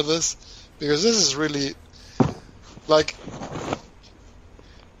anywhere near this? Because this is really, like,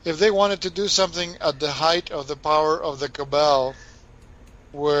 if they wanted to do something at the height of the power of the cabal,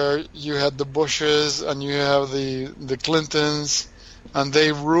 where you had the Bushes and you have the Clintons, and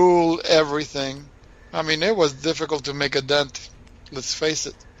they rule everything. I mean, it was difficult to make a dent, let's face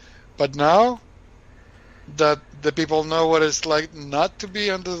it. But now that the people know what it's like not to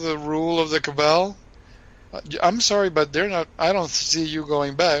be under the rule of the cabal, I'm sorry, but they're not. I don't see you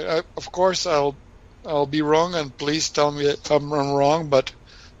going back. Of course, I'll be wrong, and please tell me if I'm wrong. But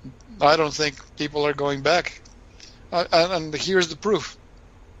I don't think people are going back. And here's the proof.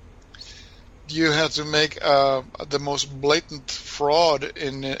 You have to make the most blatant fraud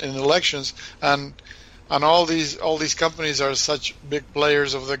in elections, and all these companies are such big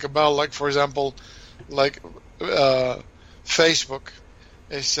players of the cabal. Like, for example, like Facebook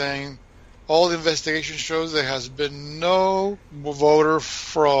is saying all the investigation shows there has been no voter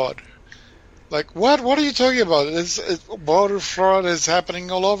fraud. Like, what are you talking about? Voter fraud is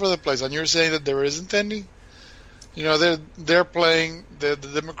happening all over the place, and you're saying that there isn't any. You know, they're playing the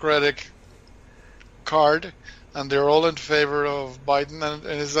Democratic card, and they're all in favor of Biden, and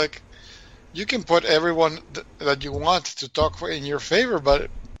it's like, you can put everyone that you want to talk in your favor, but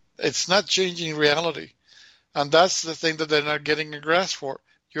it's not changing reality. And that's the thing that they're not getting a grasp for.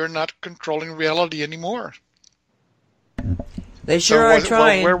 You're not controlling reality anymore. They sure are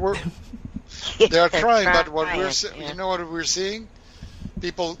trying. They are trying, but you know what we're seeing?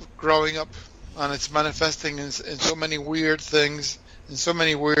 People growing up, and it's manifesting in so many weird things, in so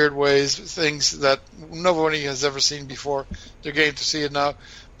many weird ways, things that nobody has ever seen before. They're getting to see it now.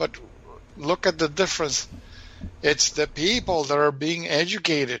 But look at the difference. It's the people that are being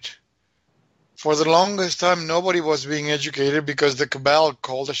educated. For the longest time, nobody was being educated because the cabal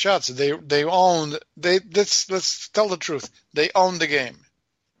called the shots. Let's tell the truth. They owned the game.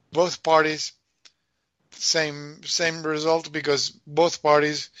 Both parties, same result, because both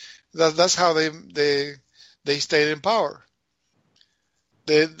parties. That's how they stayed in power.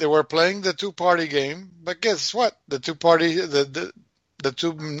 They were playing the two-party game, but guess what? The two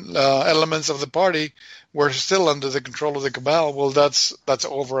elements of the party were still under the control of the cabal. Well, that's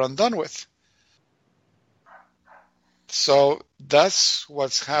over and done with. So that's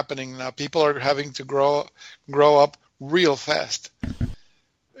what's happening now. People are having to grow up real fast.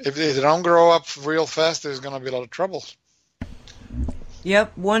 If they don't grow up real fast, there's going to be a lot of trouble.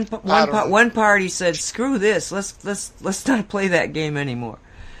 Yep, one party said, "Screw this. Let's not play that game anymore,"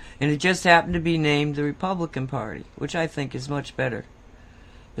 and it just happened to be named the Republican Party, which I think is much better.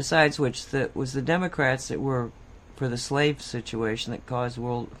 Besides which, that was the Democrats that were for the slave situation that caused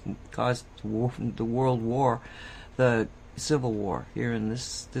the World War, the Civil War here in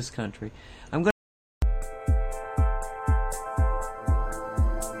this country. I'm going.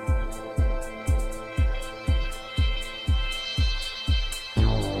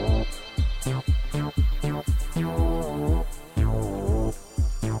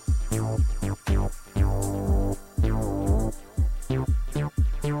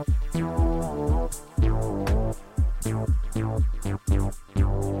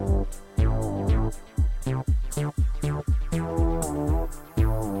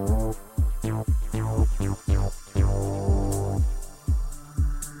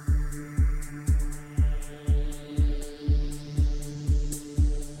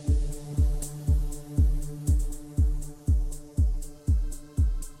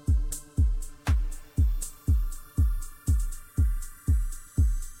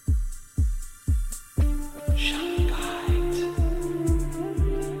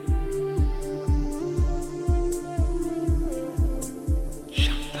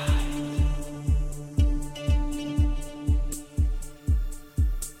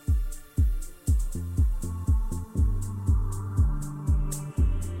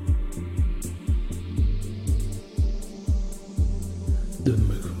 The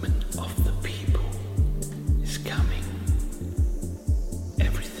movement of the people is coming.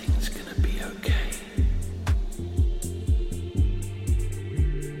 Everything's gonna be okay.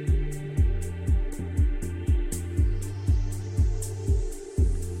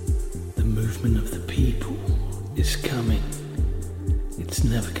 The movement of the people is coming. It's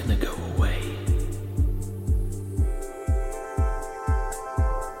never gonna go away.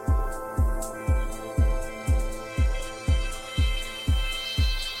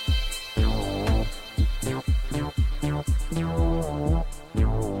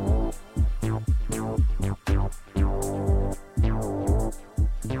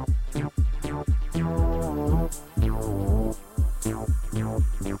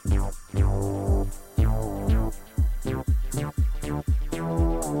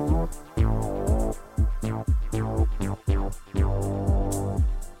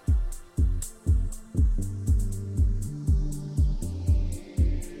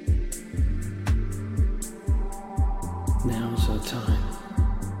 Now's our time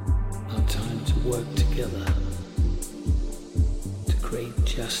to work together to create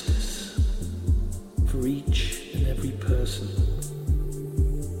justice for each and every person.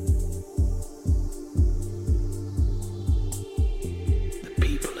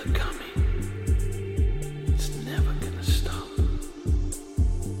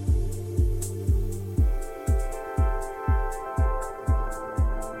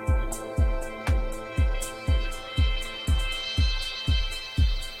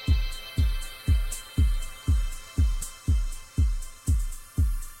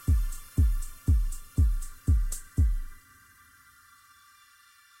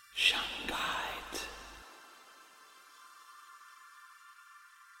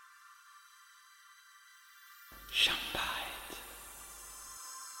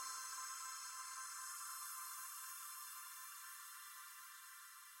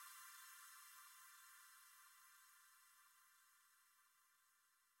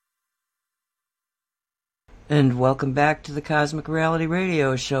 And welcome back to the Cosmic Reality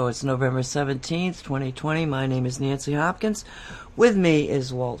Radio Show. It's November 17th, 2020. My name is Nancy Hopkins. With me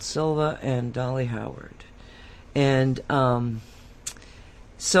is Walt Silva and Dolly Howard. And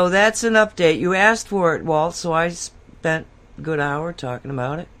so that's an update. You asked for it, Walt, so I spent a good hour talking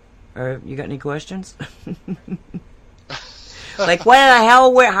about it. Or you got any questions? Like, what the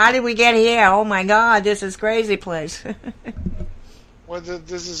hell? How did we get here? Oh my God, this is crazy place. Well,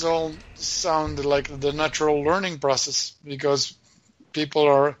 this is all sound like the natural learning process, because people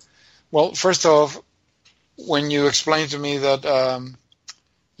are, well, first off, when you explained to me that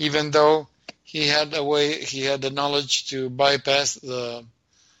even though he had the knowledge to bypass the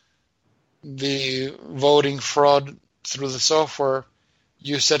voting fraud through the software,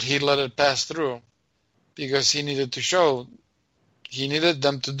 you said he let it pass through because he needed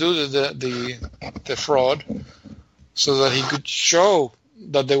them to do the fraud, so that he could show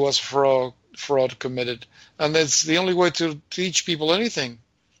that there was fraud committed. And that's the only way to teach people anything,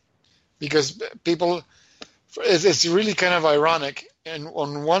 because it's really kind of ironic. And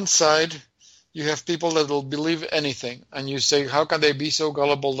on one side, you have people that will believe anything, and you say, how can they be so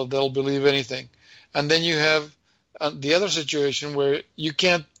gullible that they'll believe anything? And then you have the other situation where you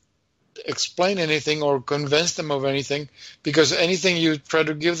can't explain anything or convince them of anything, because anything you try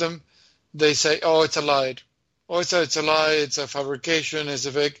to give them, they say, oh, it's a lie. Oh, it's a lie, it's a fabrication, it's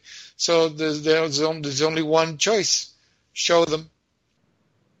a fake. So there's only one choice. Show them.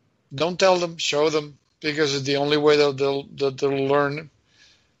 Don't tell them, show them, because it's the only way that they'll learn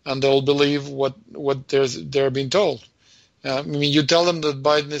and they'll believe what they're being told. I mean, you tell them that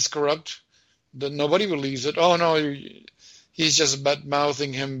Biden is corrupt, that nobody believes it. Oh, no, he's just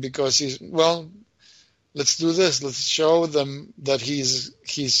bad-mouthing him because well, let's do this. Let's show them that he's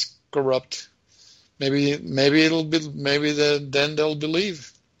corrupt. Maybe then they'll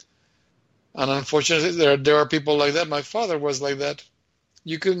believe. And unfortunately, there are people like that. My father was like that.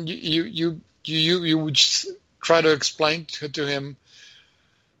 You would try to explain to him,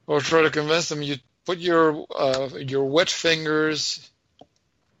 or try to convince him. You put your wet fingers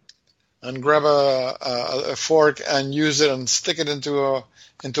and grab a fork and use it and stick it into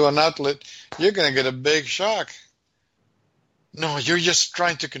an outlet. You're going to get a big shock. No, you're just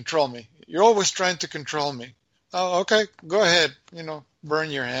trying to control me. You're always trying to control me. Oh, okay, go ahead.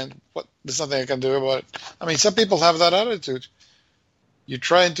 Burn your hand. What? There's nothing I can do about it. I mean, some people have that attitude. You're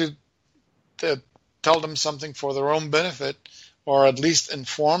trying to tell them something for their own benefit, or at least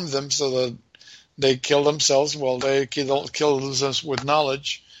inform them so that they kill themselves. Well, they kill themselves with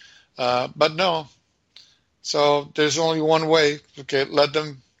knowledge. But no. So there's only one way. Okay, let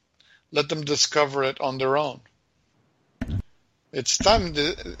them discover it on their own. It's time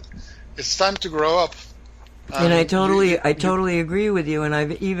to grow up. And I totally agree with you. And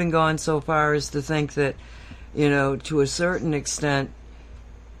I've even gone so far as to think that, to a certain extent,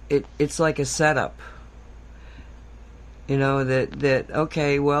 it's like a setup. That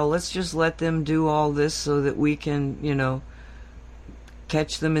okay, well, let's just let them do all this so that we can,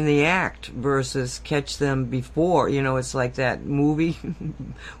 catch them in the act versus catch them before. It's like that movie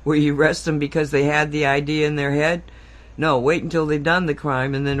where you arrest them because they had the idea in their head. No, wait until they've done the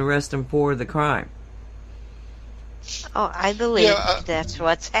crime and then arrest them for the crime. Oh, I believe that's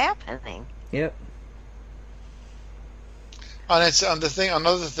what's happening. Yep. And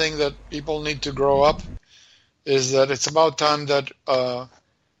another thing that people need to grow up is that it's about time that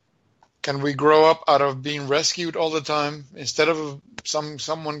can we grow up out of being rescued all the time, instead of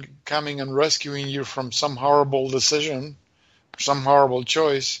someone coming and rescuing you from some horrible decision, some horrible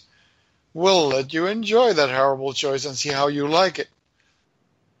choice. We'll let you enjoy that horrible choice and see how you like it.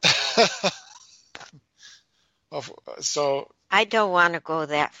 So I don't want to go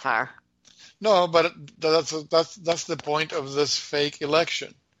that far. No, but that's the point of this fake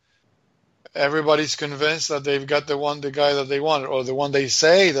election. Everybody's convinced that they've got the guy that they wanted, or the one they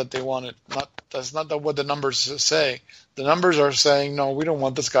say that they wanted. That's not what the numbers say. The numbers are saying, no, we don't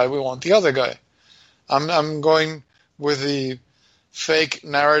want this guy, we want the other guy. I'm going with the fake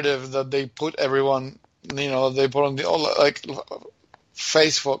narrative that they put everyone, they put on like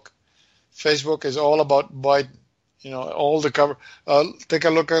Facebook. Facebook is all about Biden. All the cover. Take a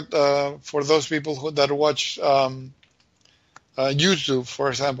look at for those people that watch YouTube, for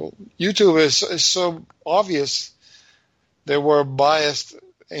example. YouTube is so obvious they were biased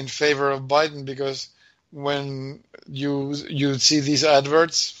in favor of Biden, because when you see these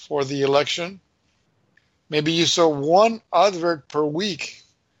adverts for the election, maybe you saw one advert per week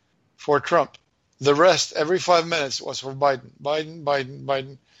for Trump. The rest, every 5 minutes, was for Biden.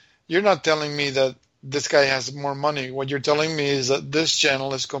 Biden. You're not telling me that this guy has more money. What you're telling me is that this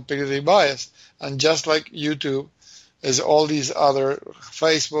channel is completely biased. And just like YouTube, is all these other,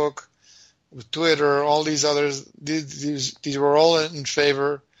 Facebook, Twitter, all these others, these were all in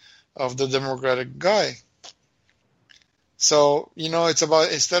favor of the Democratic guy. So, it's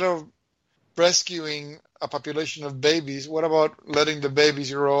about, instead of rescuing a population of babies, what about letting the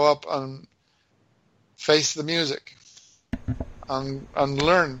babies grow up and face the music and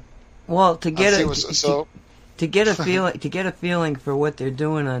learn? Well, to get a feeling for what they're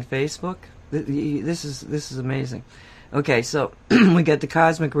doing on Facebook, this is amazing. Okay, so we got the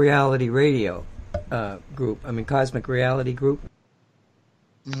Cosmic Reality Radio Cosmic Reality Group.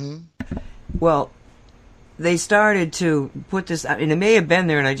 Mm-hmm. Well, they started to put this, and it may have been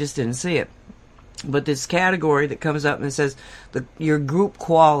there and I just didn't see it, but this category that comes up and it says your group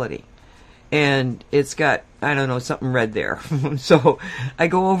quality. And it's got, I don't know, something red there. So I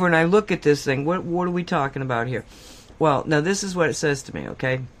go over and I look at this thing. What are we talking about here? Well, now this is what it says to me,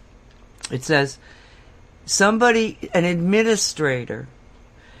 okay? It says, an administrator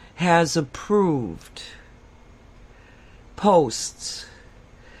has approved posts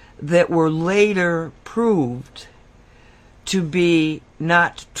that were later proved to be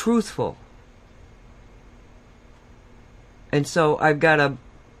not truthful. And so I've got a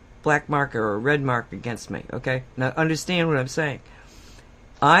black mark or a red mark against me, okay? Now understand what I'm saying.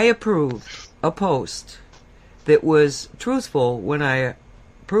 I approved a post that was truthful when I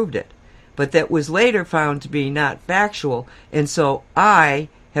approved it, but that was later found to be not factual, and so I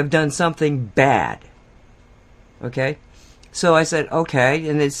have done something bad. Okay? So I said, okay,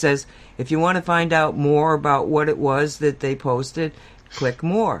 and it says, if you want to find out more about what it was that they posted, click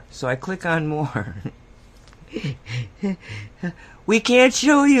more. So I click on more. We can't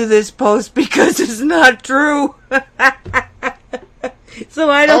show you this post because it's not true. So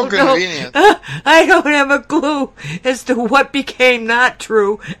I don't know. I don't have a clue as to what became not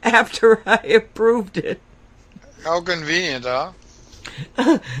true after I approved it. How convenient, huh?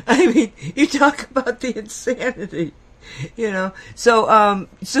 I mean, you talk about the insanity. So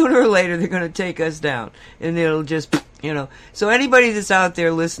sooner or later they're going to take us down, and it'll just, So anybody that's out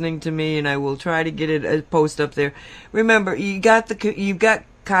there listening to me, and I will try to get a post up there. Remember, you've got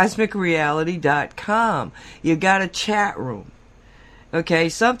CosmicReality.com. You got a chat room. Okay,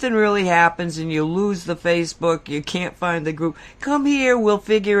 something really happens and you lose the Facebook, you can't find the group. Come here, we'll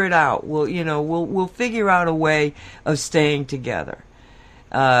figure it out. We'll figure out a way of staying together.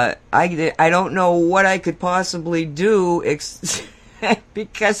 I don't know what I could possibly do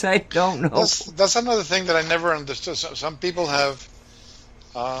because I don't know. That's another thing that I never understood. Some people have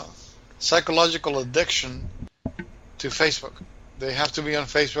psychological addiction to Facebook. They have to be on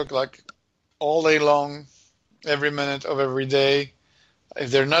Facebook like all day long, every minute of every day. If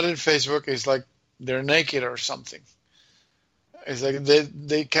they're not in Facebook, it's like they're naked or something. It's like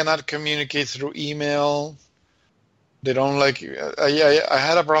they cannot communicate through email. They don't like. I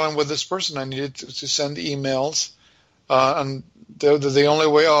had a problem with this person. I needed to send emails, and the only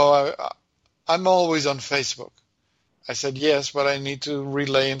way. I'm always on Facebook. I said yes, but I need to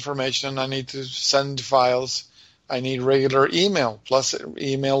relay information. I need to send files. I need regular email. Plus,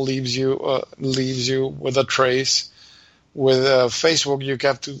 email leaves you with a trace. With Facebook, you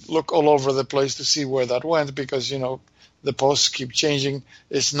have to look all over the place to see where that went because, the posts keep changing.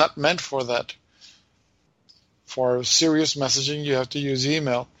 It's not meant for that. For serious messaging, you have to use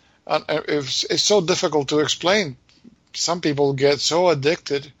email. And it's so difficult to explain. Some people get so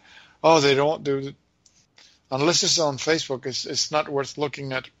addicted. They don't do it. Unless it's on Facebook, it's not worth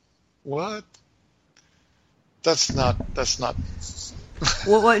looking at. What? That's not.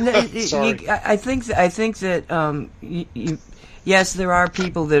 Well, Sorry. I think that yes, there are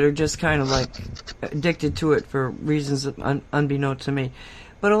people that are just kind of like addicted to it for reasons unbeknownst to me,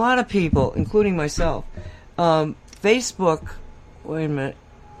 but a lot of people, including myself, Facebook. Wait a minute.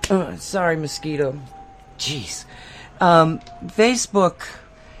 Sorry, mosquito. Jeez. Facebook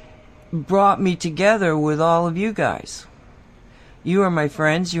brought me together with all of you guys. You are my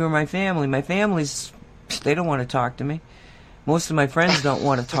friends. You are my family. My family's. They don't want to talk to me. Most of my friends don't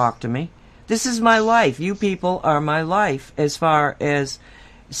want to talk to me. This is my life. You people are my life as far as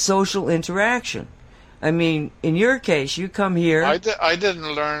social interaction. I mean, in your case, you come here. I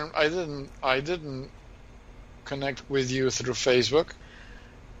didn't connect with you through Facebook.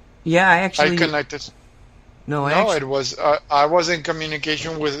 Yeah, I connected. It was I was in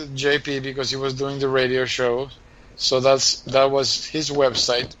communication with JP because he was doing the radio show, so that was his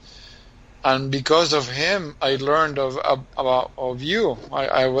website. And because of him, I learned of you.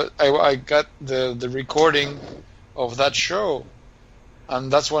 I got the recording of that show, And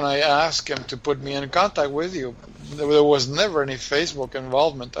that's when I asked him to put me in contact with you. There was never any Facebook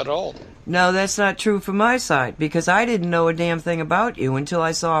involvement at all. No, that's not true from my side, because I didn't know a damn thing about you until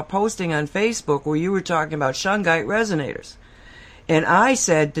I saw a posting on Facebook where you were talking about Shungite resonators. And I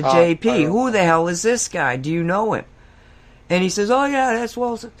said to JP, who the hell is this guy? Do you know him? And he says, oh yeah, that's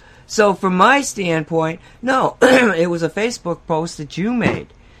Wilson. So from my standpoint, no, it was a Facebook post that you made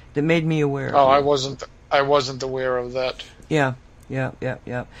that made me aware of it. I wasn't aware of that. Yeah.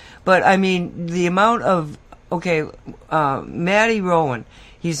 But I mean, the amount of, Matty Rowan,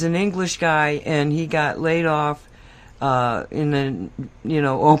 he's an English guy, and he got laid off when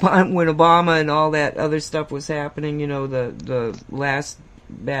Obama and all that other stuff was happening, the last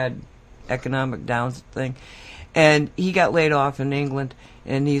bad economic down thing. And he got laid off in England,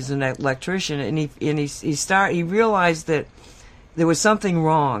 and he's an electrician, and he realized that there was something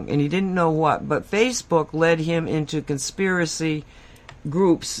wrong, and he didn't know what, but Facebook led him into conspiracy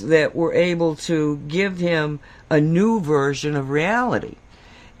groups that were able to give him a new version of reality.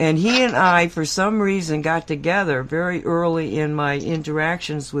 And he and I, for some reason, got together very early in my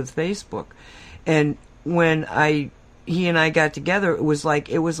interactions with Facebook. And when he and I got together, it was like,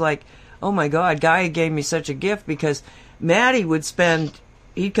 oh my God, Gaia gave me such a gift, because Matty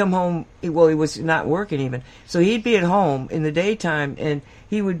he'd come home, he was not working even, so he'd be at home in the daytime, and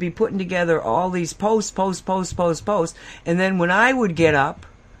he would be putting together all these posts, and then when I would get up,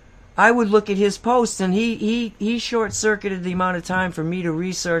 I would look at his posts, and he short-circuited the amount of time for me to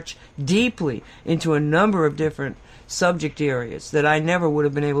research deeply into a number of different subject areas that I never would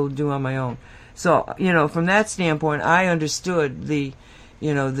have been able to do on my own. So, from that standpoint, I understood the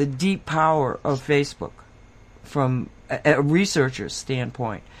deep power of Facebook from a researcher's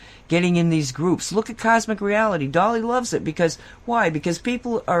standpoint. Getting in these groups. Look at Cosmic Reality. Dolly loves it because, why? Because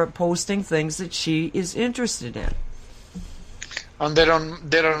people are posting things that she is interested in. And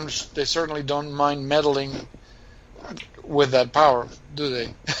they certainly don't mind meddling with that power, do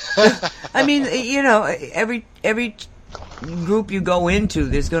they? I mean, every group you go into,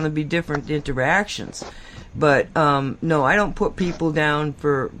 there's going to be different interactions. But no, I don't put people down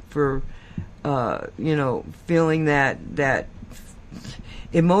for feeling that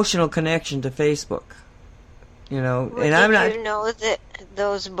emotional connection to Facebook. And I'm not. You know that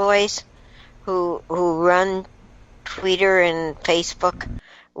those boys who run Twitter and Facebook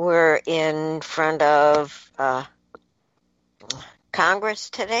were in front of Congress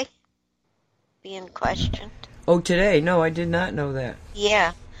today, being questioned. Oh, today? No, I did not know that.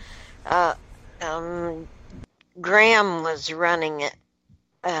 Yeah. Graham was running it.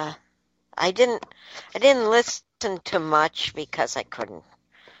 I didn't listen to much because I couldn't.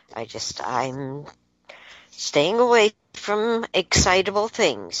 I'm staying away from excitable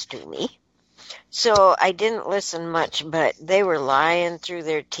things to me. So I didn't listen much, but they were lying through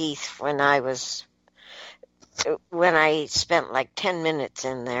their teeth when I spent like 10 minutes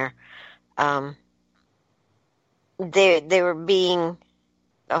in there. They were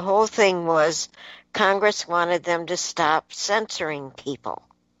the whole thing was Congress wanted them to stop censoring people,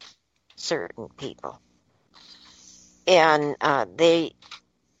 certain people. And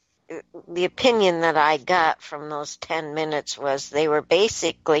the opinion that I got from those 10 minutes was they were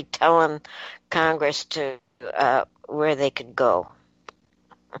basically telling Congress to where they could go.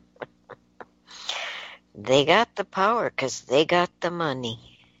 They got the power because they got the money.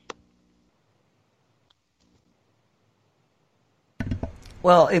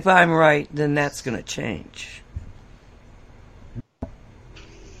 Well, if I'm right, then that's going to change.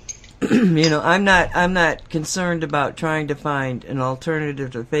 I'm not concerned about trying to find an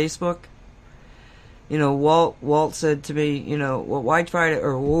alternative to Facebook. Walt said to me, why try to,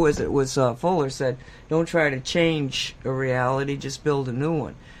 or who was it? Was Fuller said, don't try to change a reality, just build a new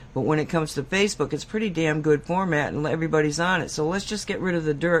one. But when it comes to Facebook, it's pretty damn good format, and everybody's on it. So let's just get rid of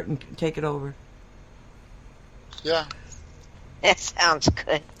the dirt and take it over. Yeah. That sounds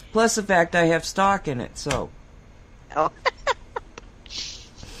good. Plus the fact I have stock in it, so. Oh.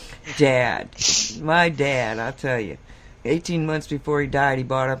 My dad, I'll tell you. 18 months before he died, he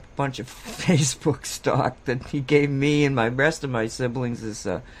bought up a bunch of Facebook stock that he gave me and my rest of my siblings as,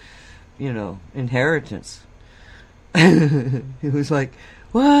 inheritance. It was like,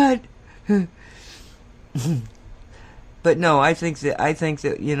 what? But no, I think that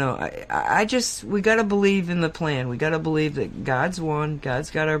we got to believe in the plan. We got to believe that God's won.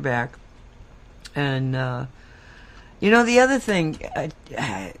 God's got our back. And the other thing,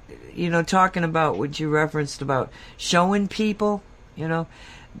 talking about what you referenced about showing people,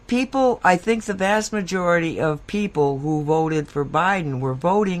 people, I think the vast majority of people who voted for Biden were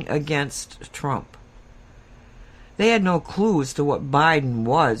voting against Trump. they had no clue as to what Biden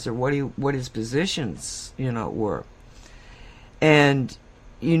was or what his positions, were. And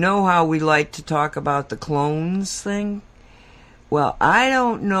you know how we like to talk about the clones thing? Well, I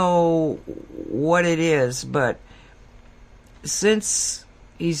don't know what it is, but since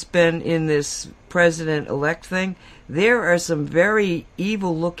he's been in this president-elect thing, there are some very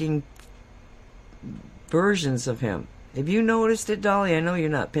evil-looking versions of him. Have you noticed it, Dolly? I know you're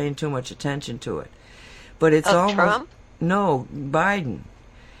not paying too much attention to it, but it's almost Trump? No, Biden.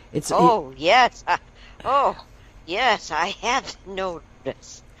 It's yes, yes, I have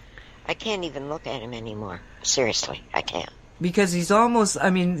noticed. I can't even look at him anymore. Seriously, I can't. Because he's almost,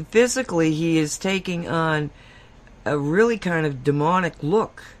 physically he is taking on a really kind of demonic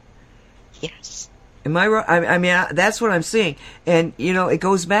look. Yes. Am I right? That's what I'm seeing. And, it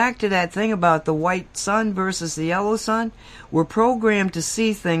goes back to that thing about the white sun versus the yellow sun. We're programmed to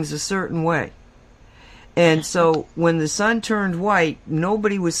see things a certain way. And so when the sun turned white,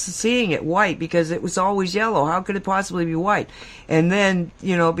 nobody was seeing it white because it was always yellow. How could it possibly be white? And then,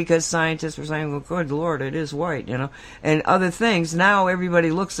 because scientists were saying, well, good Lord, it is white, and other things, now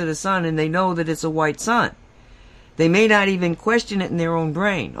everybody looks at a sun and they know that it's a white sun. They may not even question it in their own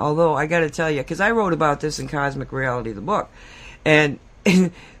brain. Although, I got to tell you, because I wrote about this in Cosmic Reality, the book. And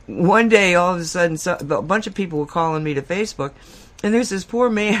one day, all of a sudden, a bunch of people were calling me to Facebook. And there's this poor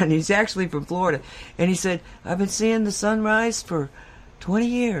man, he's actually from Florida. And he said, I've been seeing the sunrise for 20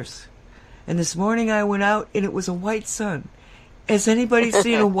 years. And this morning I went out and it was a white sun. Has anybody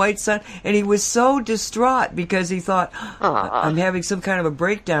seen a white sun? And he was so distraught because he thought, I'm having some kind of a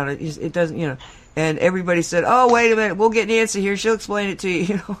breakdown. It doesn't, And everybody said, oh, wait a minute, we'll get Nancy here. She'll explain it to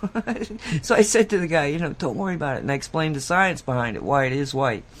you. So I said to the guy, don't worry about it. And I explained the science behind it, why it is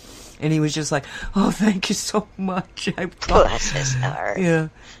white. And he was just like, oh, thank you so much. Bless his heart. Yeah.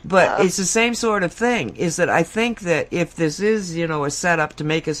 But it's the same sort of thing, is that I think that if this is, a setup to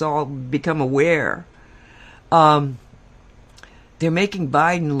make us all become aware, they're making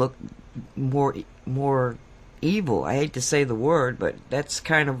Biden look more evil. I hate to say the word, but that's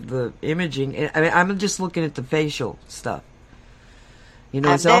kind of the imaging. I'm just looking at the facial stuff.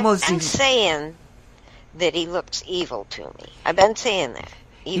 It's almost... I'm saying that he looks evil to me. I've been saying that.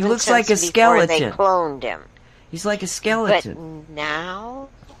 Even he looks since like a skeleton. They cloned him. He's like a skeleton. But now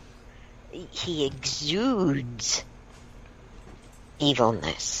he exudes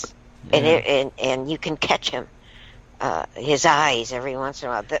evilness, and you can catch him. His eyes every once in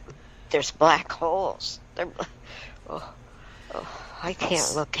a while. There's black holes. I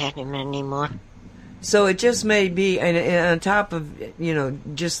can't look at him anymore. So it just may be, and on top of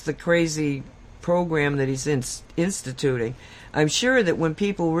just the crazy program that he's instituting, I'm sure that when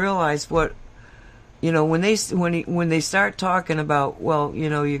people realize what, when they start talking about, well, you're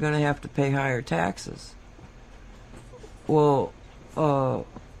going to have to pay higher taxes. Well, oh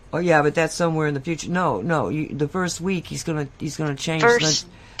yeah, but that's somewhere in the future. No, the first week he's going to change.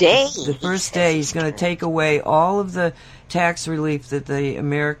 The first day he's going to take away all of the tax relief that the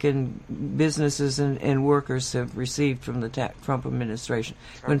American businesses and workers have received from the Trump administration.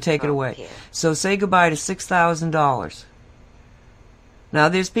 Going to take it away. Yeah. So say goodbye to $6,000. Now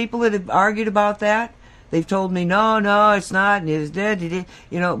there's people that have argued about that. They've told me, no, it's not, and it's dead,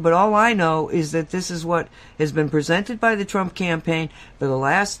 but all I know is that this is what has been presented by the Trump campaign for the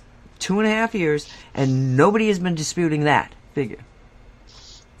last 2.5 years, and nobody has been disputing that figure.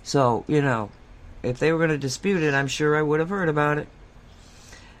 So, if they were going to dispute it, I'm sure I would have heard about it.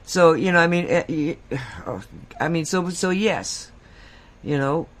 So, so yes,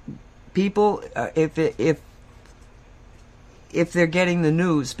 people, if they're getting the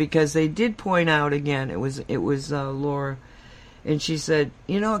news, because they did point out again, it was Laura, and she said,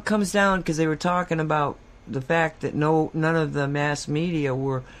 it comes down because they were talking about the fact that none of the mass media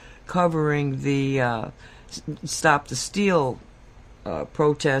were covering the Stop the Steal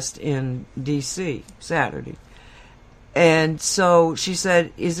protest in D.C. Saturday. And so she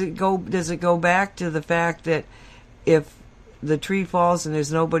said, does it go back to the fact that if the tree falls and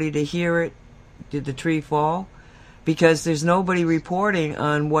there's nobody to hear it, did the tree fall? Because there's nobody reporting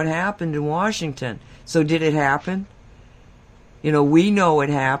on what happened in Washington. So did it happen? We know it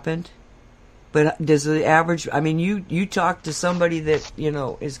happened. But does the average... you talk to somebody that,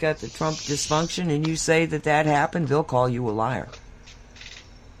 has got the Trump dysfunction and you say that happened, they'll call you a liar.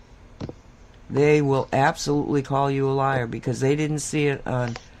 They will absolutely call you a liar because they didn't see it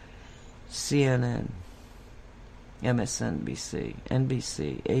on CNN, MSNBC,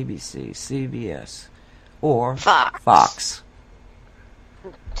 NBC, ABC, CBS, or Fox.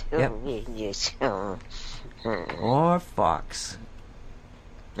 Yep. Or Fox.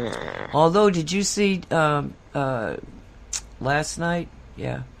 Although, did you see last night,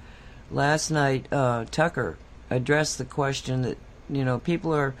 Tucker addressed the question that,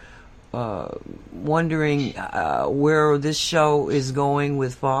 people are wondering where this show is going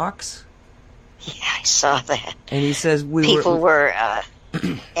with Fox. Yeah, I saw that. And he says people were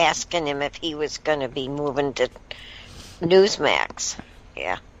asking him if he was going to be moving to Newsmax.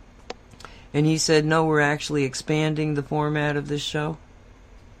 Yeah. And he said, no, we're actually expanding the format of this show.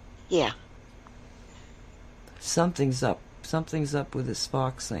 Yeah. Something's up. Something's up with this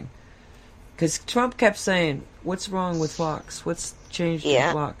Fox thing. Because Trump kept saying, what's wrong with Fox? What's changed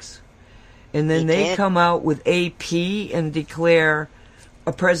with Fox? And then they come out with AP and declare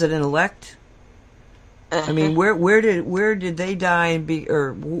a president-elect. I mean, where did they die and be,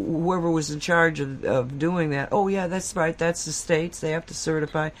 or whoever was in charge of doing that? Oh yeah, that's right. That's the states. They have to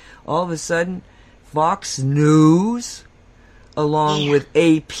certify. All of a sudden, Fox News, along with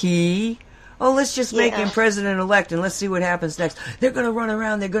AP. Oh, let's just make him president-elect and let's see what happens next. They're going to run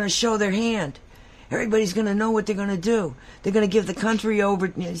around. They're going to show their hand. Everybody's going to know what they're going to do. They're going to give the country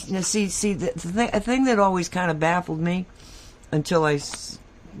over. See, a thing that always kind of baffled me until I,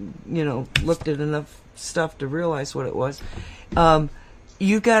 looked at enough stuff to realize what it was.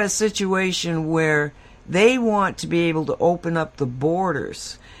 You got a situation where they want to be able to open up the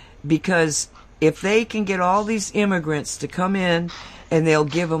borders, because if they can get all these immigrants to come in and they'll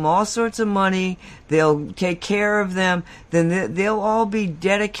give them all sorts of money, they'll take care of them, then they'll all be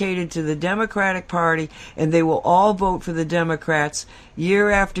dedicated to the Democratic Party, and they will all vote for the Democrats year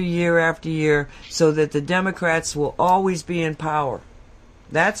after year after year, so that the Democrats will always be in power.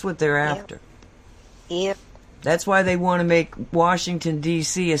 That's what they're after. Yep. That's why they want to make Washington,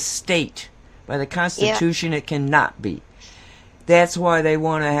 D.C. a state. By the Constitution, it cannot be. That's why they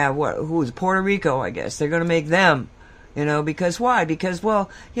want to have, who is Puerto Rico, I guess. They're going to make them, because why? Because,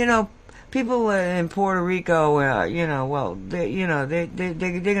 people in Puerto Rico, they're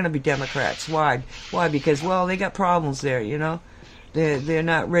going to be Democrats. Why? Why? Because, they got problems there, They're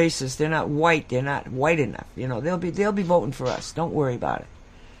not racist. They're not white. They're not white enough. They'll be voting for us. Don't worry about it.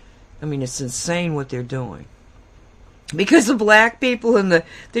 I mean, it's insane what they're doing. Because the black people they're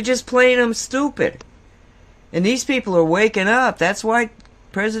just playing them stupid. And these people are waking up. That's why the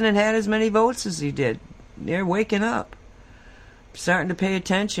president had as many votes as he did. They're waking up. Starting to pay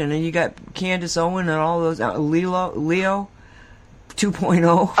attention. And you got Candace Owen and all those, Leo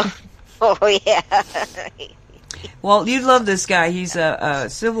 2.0. Oh, yeah. Well, you'd love this guy. He's a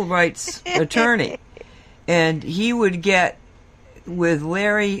civil rights attorney. And he would get with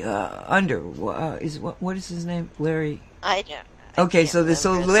Larry what is his name? Larry. I don't. Okay, so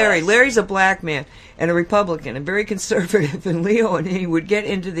Larry's a black man and a Republican and very conservative, and Leo and he would get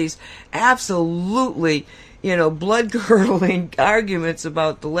into these absolutely, blood-curdling arguments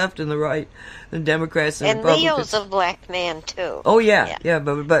about the left and the right, the Democrats and Republicans. And Leo's a black man too. Oh yeah,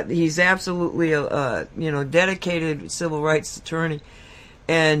 but he's absolutely a dedicated civil rights attorney,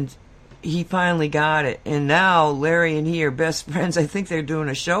 and he finally got it. And now Larry and he are best friends. I think they're doing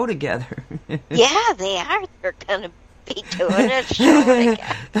a show together. Yeah, they are. They're gonna be doing a show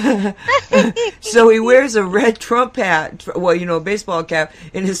together. So he wears a red Trump hat, a baseball cap,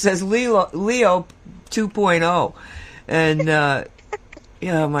 and it says Leo 2.0. And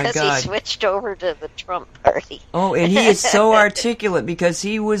oh my God. Because he switched over to the Trump party. Oh, and he is so articulate because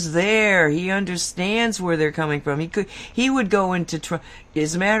he was there. He understands where they're coming from. He would go into Trump.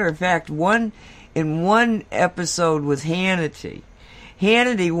 As a matter of fact, in one episode with Hannity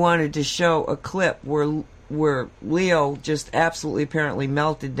wanted to show a clip where Leo just absolutely apparently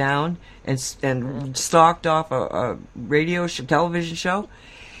melted down and stalked off a television show.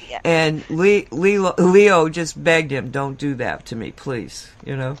 Yeah. And Leo just begged him, "Don't do that to me, please."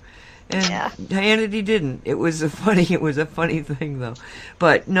 And Hannity didn't. It was a funny thing though.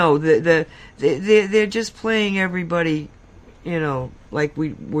 But no, they're just playing everybody, like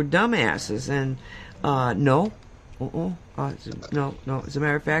we're dumbasses. And no. As a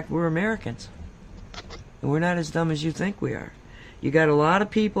matter of fact, we're Americans. And we're not as dumb as you think we are. You got a lot of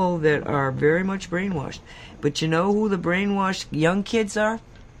people that are very much brainwashed. But you know who the brainwashed young kids are?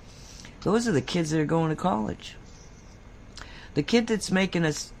 Those are the kids that are going to college. The kid that's making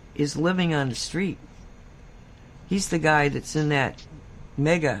is living on the street. He's the guy that's in that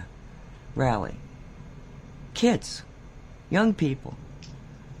mega rally. Kids. Young people.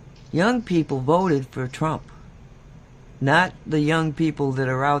 Young people voted for Trump. Not the young people that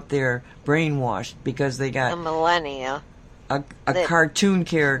are out there brainwashed because they got a millennial. A cartoon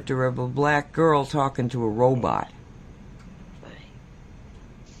character of a black girl talking to a robot.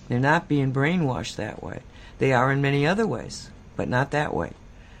 They're not being brainwashed that way. They are in many other ways, but not that way.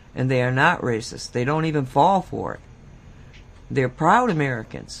 and they are not racist. They don't even fall for it. They're proud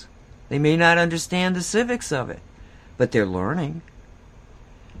Americans. They may not understand the civics of it, but they're learning.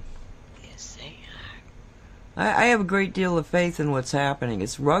 Yes, they I have a great deal of faith in what's happening.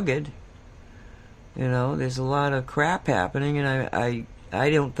 It's rugged. There's a lot of crap happening, and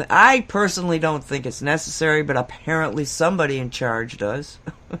I personally don't think it's necessary, but apparently somebody in charge does.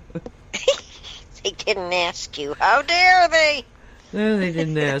 They didn't ask you. How dare they? No, they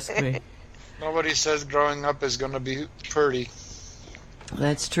didn't ask me. Nobody says growing up is going to be pretty.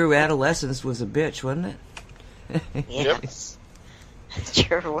 That's true. Adolescence was a bitch, wasn't it? Yes. It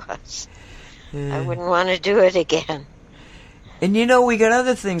sure was. I wouldn't want to do it again. And we got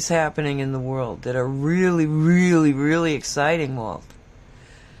other things happening in the world that are really, really, really exciting, Walt.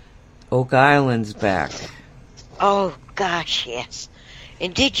 Oak Island's back. Oh, gosh, yes.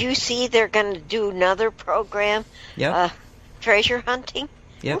 And did you see they're going to do another program? Yep. Treasure hunting?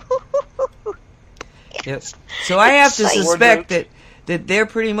 Yep. Yes. Yep. So I have to Exciting. suspect that they're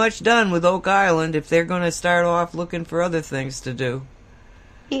pretty much done with Oak Island if they're going to start off looking for other things to do.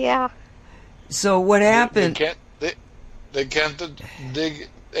 Yeah. So what happened? They can't dig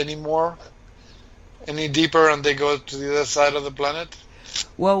anymore, any deeper, and they go to the other side of the planet.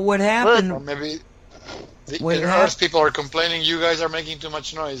 Well, what happened? Or maybe the What Earth people are complaining you guys are making too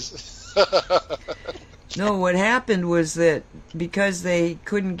much noise. No, what happened was that because they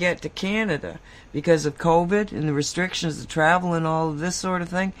couldn't get to Canada because of COVID and the restrictions to travel and all of this sort of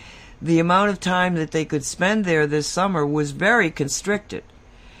thing, the amount of time that they could spend there this summer was very constricted.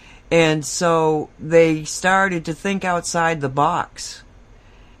 And so they started to think outside the box,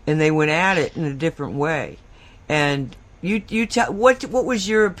 and they went at it in a different way. And you tell what was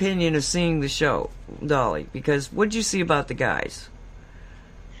your opinion of seeing the show, Dolly? Because what did you see about the guys?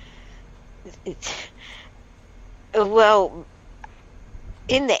 Well,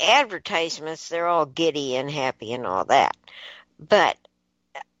 in the advertisements, they're all giddy and happy and all that. But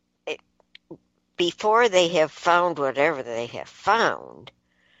before they have found whatever they have found,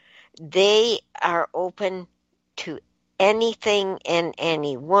 they are open to anything and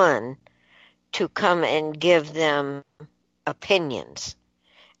anyone to come and give them opinions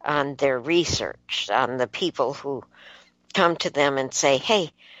on their research, on the people who come to them and say,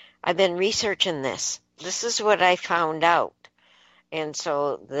 hey, I've been researching this. This is what I found out. And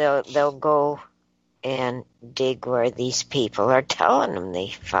so they'll go and dig where these people are telling them they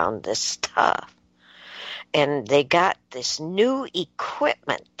found this stuff. And they got this new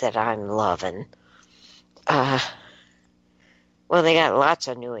equipment that I'm loving. Well, they got lots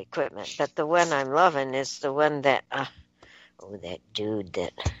of new equipment, but the one I'm loving is the one that, the dude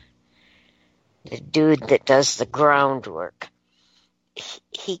that does the groundwork.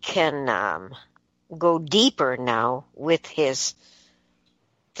 He can go deeper now with his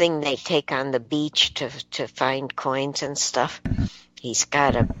thing they take on the beach to find coins and stuff. He's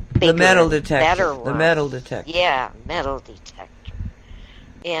got a bigger, The metal detector. better one. The metal detector. Yeah, metal detector.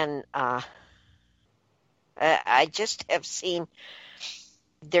 And I just have seen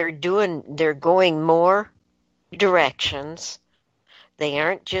they're going more directions. They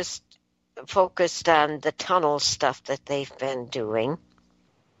aren't just focused on the tunnel stuff that they've been doing.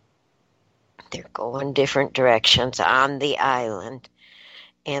 They're going different directions on the island,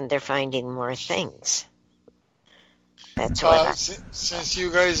 and they're finding more things. That's what since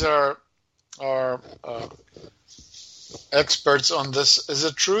you guys are experts on this, is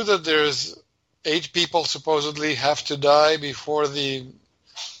it true that there's 8 people supposedly have to die before the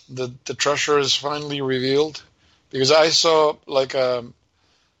treasure is finally revealed? Because I saw like not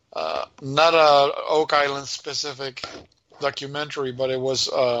a Oak Island specific documentary, but it was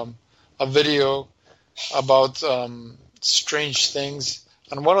a video about strange things,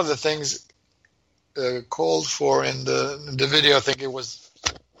 and one of the things called for in the video, I think it was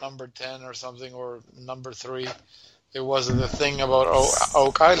number 10 or something, or number 3. It was the thing about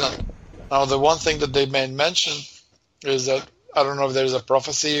Oak Island. Now, the one thing that they made mention is that I don't know if there's a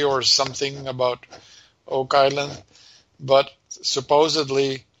prophecy or something about Oak Island, but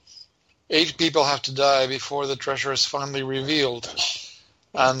supposedly 8 people have to die before the treasure is finally revealed.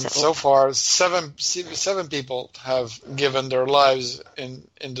 And so far, seven people have given their lives in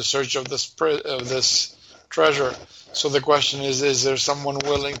the search of this treasure. So the question is there someone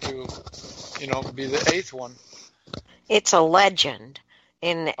willing to, be the 8th one? it's a legend.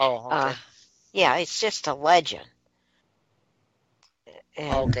 And okay. Yeah, it's just a legend.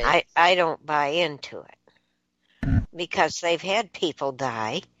 And Okay. I don't buy into it because they've had people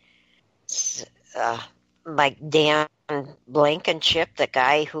die. Like Dan Blankenship, the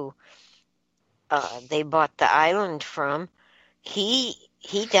guy who they bought the island from, he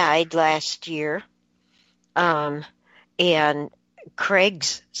he died last year. And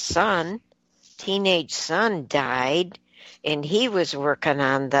Craig's teenage son died, and he was working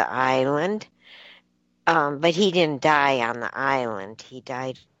on the island. But he didn't die on the island. He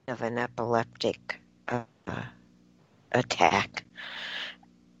died of an epileptic attack.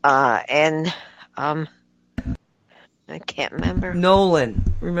 And I can't remember.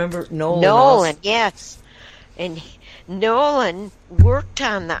 Nolan. Remember Nolan? Nolan, yes. And Nolan lived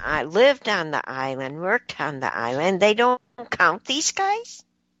on the island, worked on the island. They don't count these guys?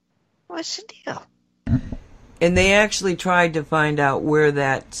 What's the deal? And they actually tried to find out where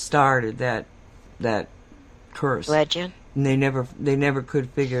that started, that curse. Legend? And they never could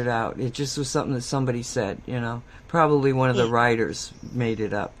figure it out. It just was something that somebody said, Probably one of the writers made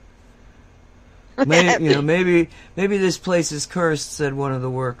it up. Maybe this place is cursed, said one of the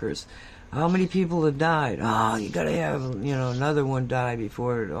workers. How many people have died? Oh, you got to have, another one die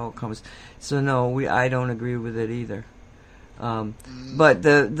before it all comes. So no, I don't agree with it either. But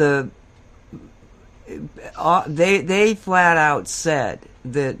they flat out said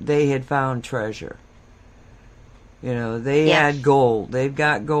that they had found treasure. They had gold. They've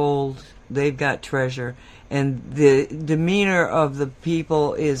got gold. They've got treasure. And the demeanor of the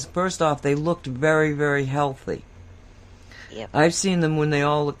people is, first off, they looked very, very healthy. Yep. I've seen them when they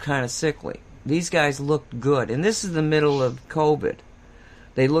all look kind of sickly. These guys looked good. And this is the middle of COVID.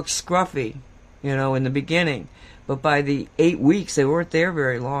 They looked scruffy, in the beginning. But by the 8 weeks, they weren't there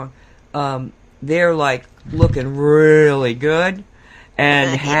very long. They're like looking really good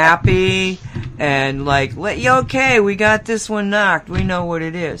and happy and like, okay, we got this one knocked. We know what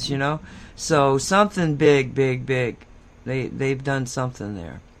it is, So something big. They've done something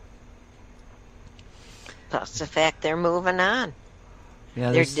there. Plus the fact they're moving on.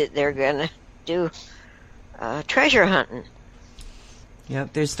 Yeah, they're gonna do treasure hunting.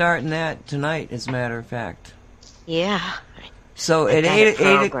 Yep, they're starting that tonight, as a matter of fact. Yeah. So at eight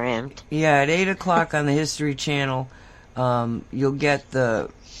at 8 o'clock on the History Channel, you'll get I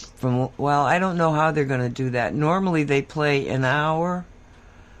don't know how they're going to do that. Normally they play an hour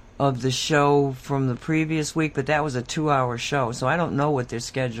of the show from the previous week, but that was a 2-hour show, so I don't know what their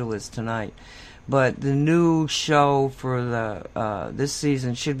schedule is tonight. But the new show for this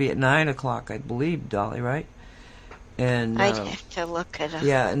season should be at 9 o'clock, I believe, Dolly, right? And I'd have to look it up.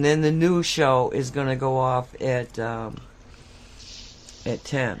 Yeah, and then the new show is going to go off at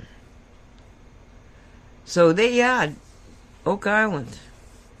 10. So Oak Island.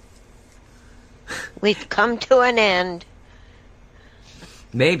 We've come to an end.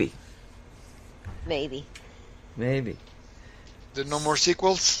 Maybe. Maybe. There no more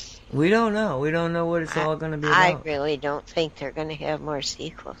sequels? We don't know. We don't know what it's all going to be about. I really don't think they're going to have more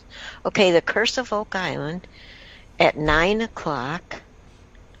sequels. Okay, The Curse of Oak Island at 9 o'clock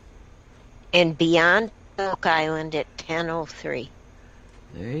and Beyond Oak Island at 10:03.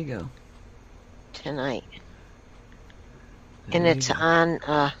 There you go. Tonight. And it's on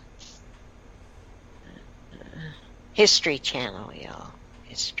History Channel, y'all.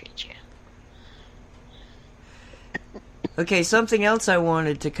 History Channel. Okay, something else I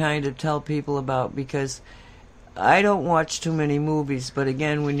wanted to kind of tell people about, because I don't watch too many movies, but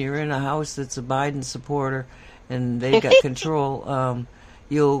again, when you're in a house that's a Biden supporter and they got control,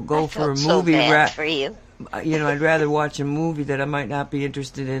 you'll go for a movie. So bad for you. I'd rather watch a movie that I might not be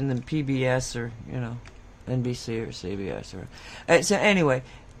interested in than PBS or, NBC or CBS. So anyway,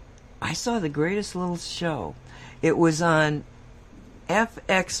 I saw the greatest little show. It was on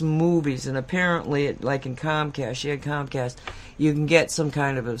FX Movies, and apparently, like in Comcast, she had Comcast, you can get some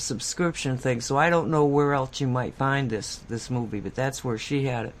kind of a subscription thing. So I don't know where else you might find this movie, but that's where she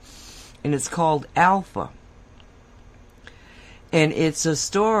had it. And it's called Alpha. And it's a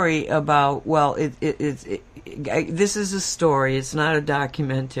story about, this is a story, it's not a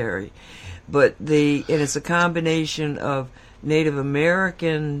documentary, but it's a combination of Native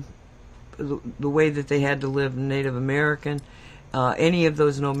American, the way that they had to live, Native American, any of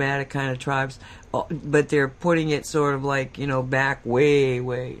those nomadic kind of tribes, but they're putting it sort of like, back way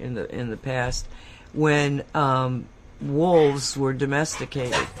in the past when wolves were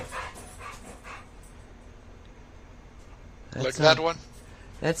domesticated. That one?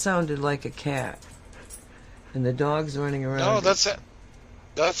 That sounded like a cat. And the dog's running around. No,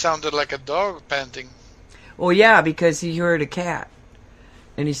 that sounded like a dog panting. Well, yeah, because he heard a cat.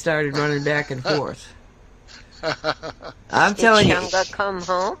 And he started running back and forth. I'm telling you. Did Chunga come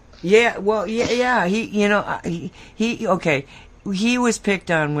home? Yeah, well, yeah. He okay. he was picked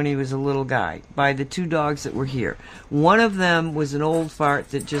on when he was a little guy by the 2 dogs that were here. One of them was an old fart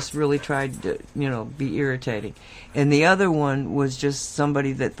that just really tried to, be irritating. And the other one was just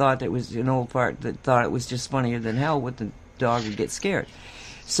somebody that thought it was an old fart that thought it was just funnier than hell with the dog would get scared.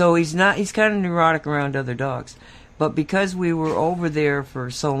 So he's kind of neurotic around other dogs. But because we were over there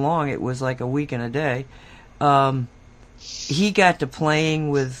for so long, it was like a week and a day, he got to playing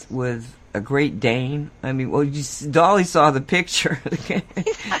with a Great Dane. I mean, well, Dolly saw the picture.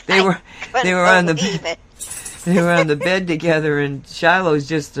 they were on the bed together, and Shiloh's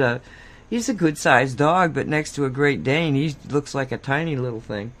just he's a good sized dog, but next to a Great Dane, he looks like a tiny little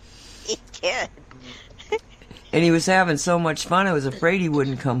thing. He did. And he was having so much fun, I was afraid he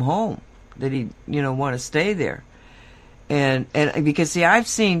wouldn't come home, that he'd want to stay there. And because, see, I've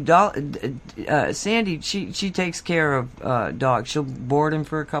seen Sandy, she takes care of dogs. She'll board him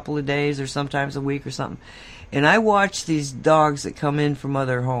for a couple of days or sometimes a week or something. And I watch these dogs that come in from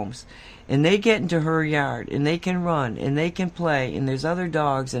other homes. And they get into her yard, and they can run, and they can play, and there's other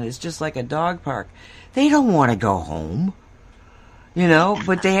dogs, and it's just like a dog park. They don't want to go home,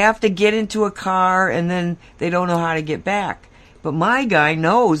 but they have to get into a car, and then they don't know how to get back. But my guy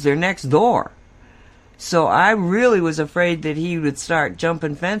knows they're next door. So I really was afraid that he would start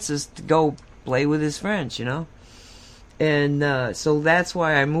jumping fences to go play with his friends, And so that's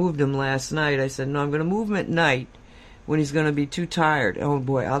why I moved him last night. I said, no, I'm going to move him at night when he's going to be too tired. Oh,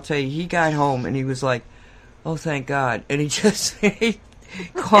 boy, I'll tell you, he got home and he was like, oh, thank God. And he just he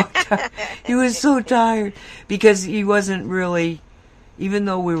was so tired because he wasn't really, even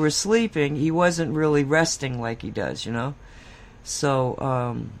though we were sleeping, he wasn't really resting like he does,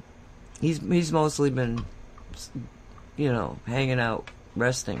 So, He's mostly been, hanging out,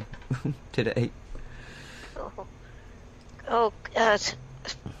 resting today.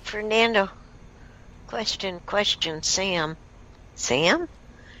 Fernando, question, Sam. Sam,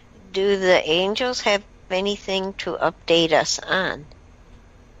 do the angels have anything to update us on?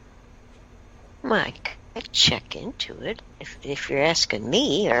 Mike, I'd check into it if you're asking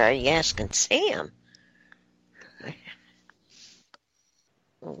me, or are you asking Sam?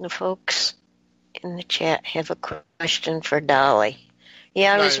 The folks in the chat have a question for Dolly.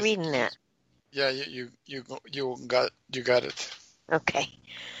 Yeah, I was reading that. Yeah, you got it. Okay.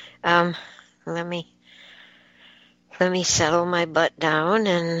 Let me settle my butt down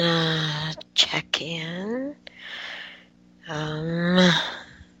and check in.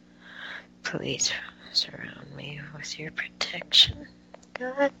 Please surround me with your protection,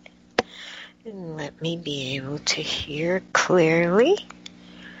 God, and let me be able to hear clearly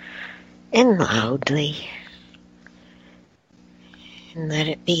and loudly. And let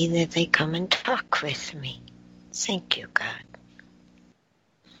it be that they come and talk with me. Thank you, God.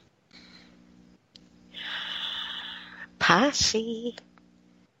 Posse.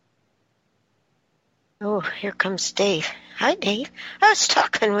 Oh, here comes Dave. Hi, Dave. I was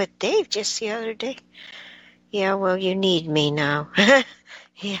talking with Dave just the other day. Yeah, well, you need me now.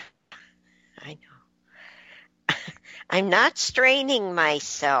 Yeah, I know. I'm not straining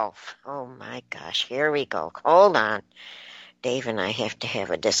myself. Oh, my gosh. Here we go. Hold on. Dave and I have to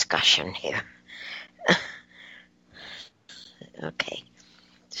have a discussion here. Okay.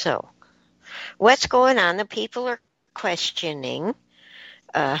 So, what's going on? The people are questioning.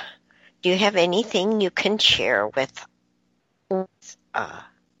 Do you have anything you can share with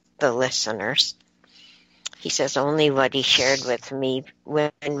the listeners? He says only what he shared with me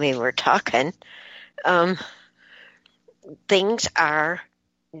when we were talking. Things are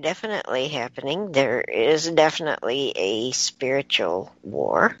definitely happening. There is definitely a spiritual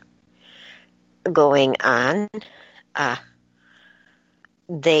war going on.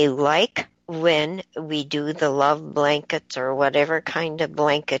 They like when we do the love blankets or whatever kind of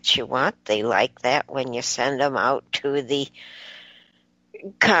blankets you want. They like that when you send them out to the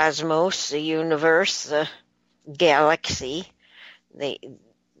cosmos, the universe, the galaxy.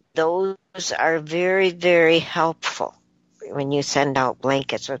 Those are very, very helpful when you send out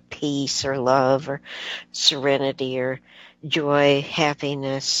blankets with peace or love or serenity or joy,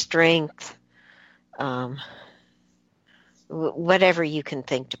 happiness, strength, whatever you can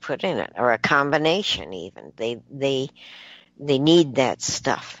think to put in it, or a combination even. They need that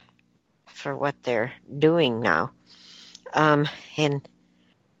stuff for what they're doing now. And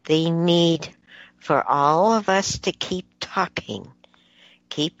they need for all of us to keep talking,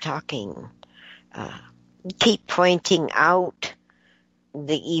 keep pointing out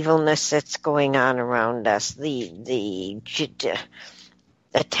the evilness that's going on around us, the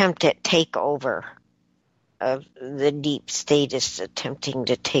attempt at takeover of the deep state is attempting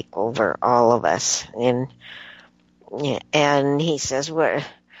to take over all of us. And Yeah, and he says, what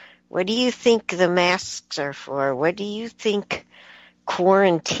do you think the masks are for? What do you think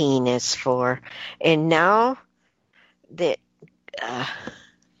quarantine is for? And now that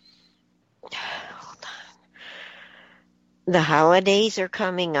the holidays are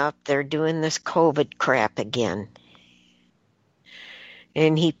coming up, they're doing this COVID crap again.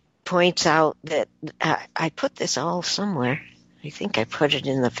 And he points out that I put this all somewhere. I think I put it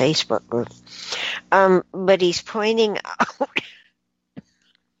in the Facebook group. But he's pointing out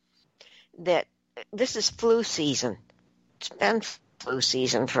that this is flu season. It's been flu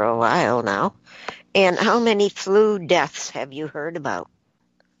season for a while now. And how many flu deaths have you heard about?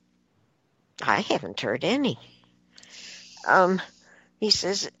 I haven't heard any. He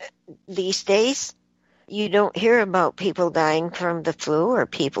says these days you don't hear about people dying from the flu or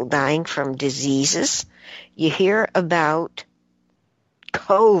people dying from diseases. You hear about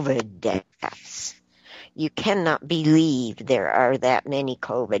COVID deaths. You cannot believe there are that many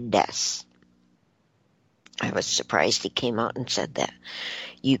COVID deaths. I was surprised he came out and said that.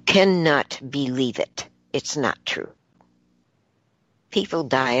 You cannot believe it. It's not true. People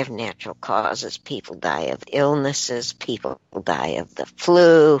die of natural causes. People die of illnesses. People die of the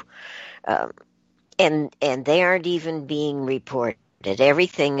flu. And they aren't even being reported.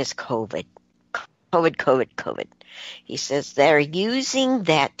 Everything is COVID. COVID, COVID, COVID. He says they're using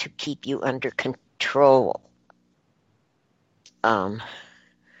that to keep you under control.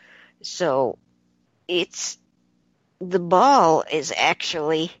 So it's the ball is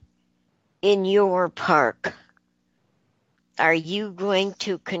actually in your park. Are you going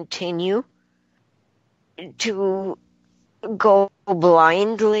to continue to go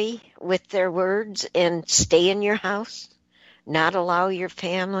blindly with their words and stay in your house? Not allow your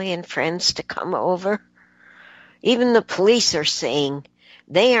family and friends to come over? Even the police are saying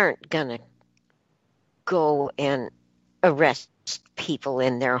they aren't going to go and arrest people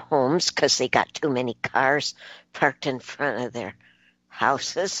in their homes because they got too many cars parked in front of their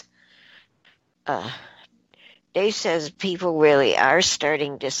houses. Dave says people really are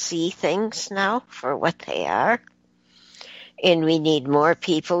starting to see things now for what they are. And we need more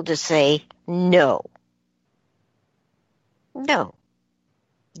people to say, no. No.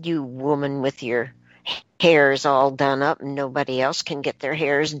 You woman with your hair's all done up and nobody else can get their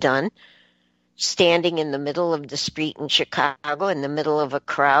hairs done, standing in the middle of the street in Chicago, in the middle of a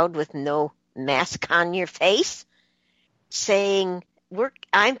crowd with no mask on your face, saying,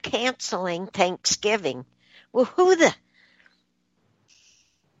 I'm canceling Thanksgiving. Well, who the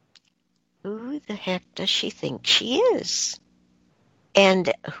heck does she think she is?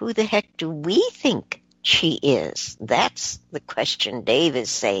 And who the heck do we think she is? That's the question Dave is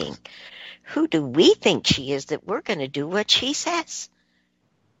saying. Who do we think she is that we're going to do what she says?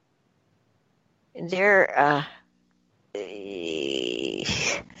 The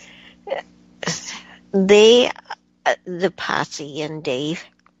posse and Dave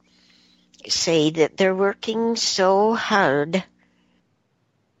say that they're working so hard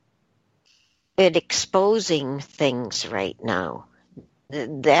at exposing things right now.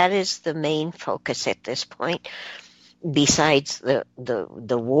 That is the main focus at this point. Besides the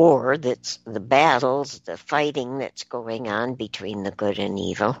war, that's the battles, the fighting that's going on between the good and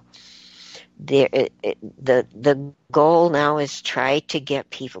evil. The goal now is try to get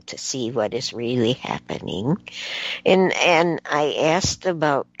people to see what is really happening. And I asked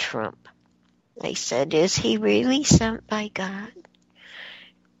about Trump. I said, is he really sent by God?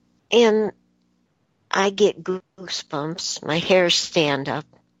 And I get goosebumps. My hairs stand up.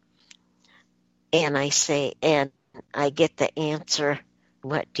 And I say, and I get the answer,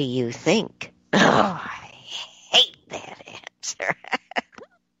 what do you think? Oh, I hate that answer.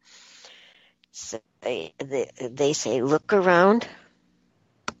 So they say, look around,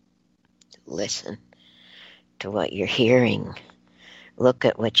 listen to what you're hearing, look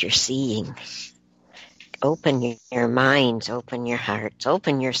at what you're seeing, open your minds, open your hearts,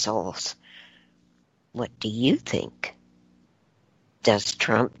 open your souls. What do you think? Does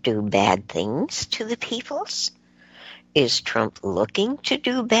Trump do bad things to the peoples? Is Trump looking to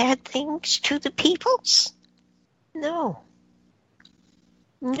do bad things to the peoples? No.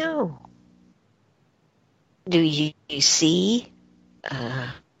 No. Do you see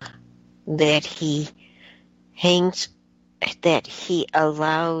that he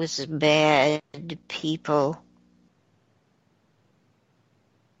allows bad people,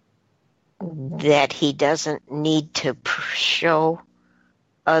 that he doesn't need to show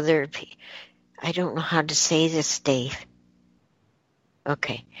other people? I don't know how to say this, Dave.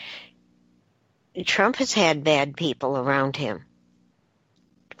 Okay. Trump has had bad people around him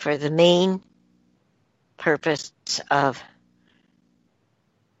for the main purpose of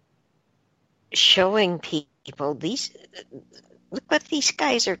showing people look what these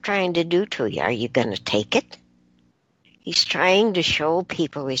guys are trying to do to you. Are you going to take it? He's trying to show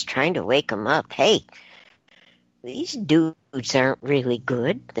people, he's trying to wake them up. Hey, these dudes aren't really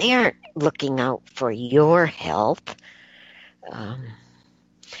good. They aren't looking out for your health.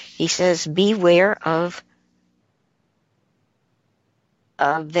 He says, beware of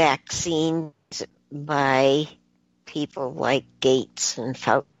vaccines by people like Gates and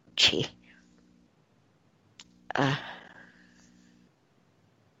Fauci.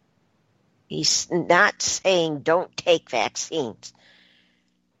 He's not saying don't take vaccines.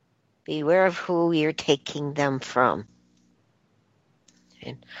 Beware of who you're taking them from.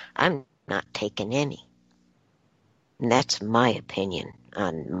 And I'm not taking any. And that's my opinion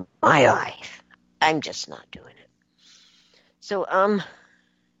on my life. I'm just not doing it. So, what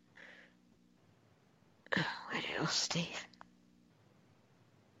else, Dave?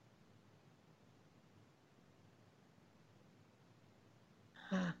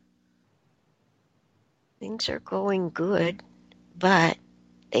 Things are going good, but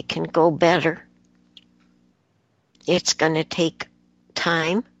they can go better. It's going to take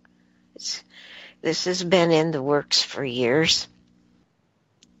time. This has been in the works for years.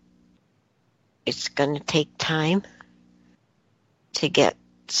 It's going to take time to get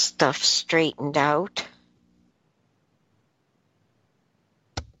stuff straightened out.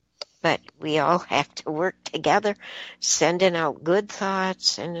 But we all have to work together, sending out good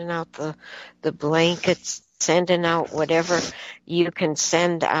thoughts, sending out the blankets, sending out whatever you can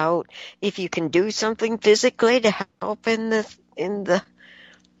send out. If you can do something physically to help in the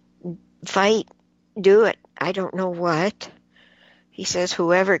fight, do it. I don't know what. He says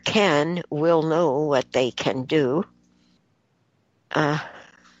whoever can will know what they can do. And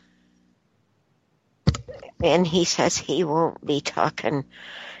he says he won't be talking.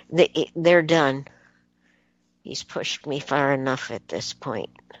 They're done. He's pushed me far enough at this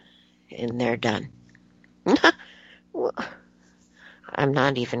point, and they're done. Well, I'm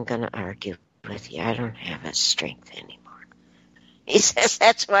not even going to argue with you. I don't have that strength anymore. He says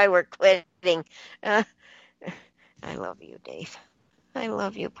that's why we're quitting. I love you, Dave. I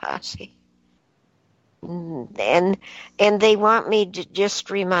love you, Posse. And they want me to just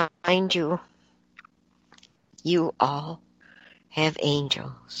remind you, you all have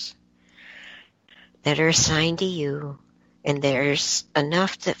angels that are assigned to you, and there's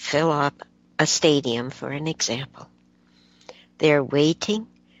enough that fill up a stadium, for an example. They're waiting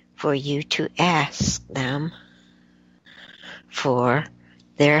for you to ask them for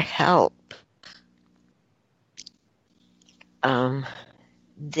their help.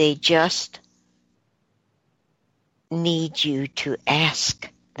 They just need you to ask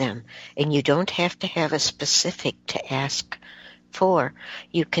them, and you don't have to have a specific to ask for.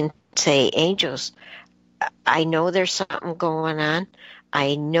 You can say, angels, I know there's something going on.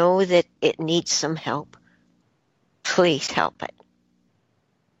 I know that it needs some help. Please help it.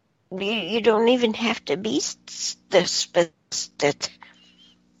 You don't even have to be specific.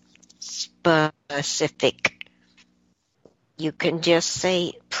 You can just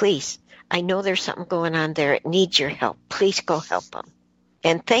say, please, I know there's something going on there. It needs your help. Please go help them.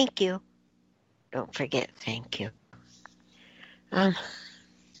 And thank you. Don't forget, thank you. And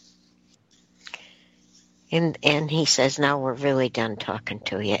he says, now we're really done talking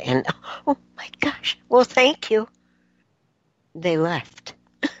to you. And, oh my gosh, well, thank you. They left.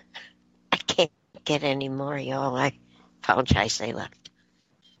 I can't get any more, y'all. I apologize, they left.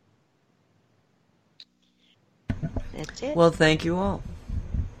 That's it. Well, thank you all.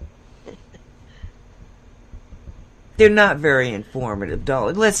 They're not very informative,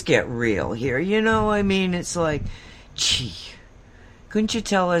 darling. Let's get real here. You know, I mean, it's like, gee, couldn't you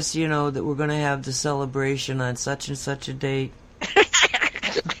tell us, you know, that we're going to have the celebration on such and such a date?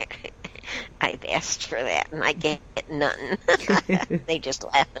 I've asked for that, and I get none. They just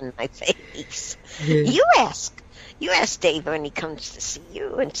laugh in my face. You ask Dave when he comes to see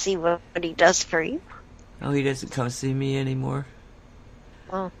you and see what he does for you. Oh, he doesn't come see me anymore?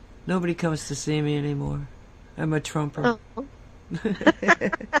 Oh. Nobody comes to see me anymore. I'm a trumper. Oh.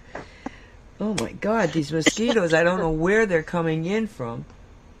 Oh my God, these mosquitoes, I don't know where they're coming in from.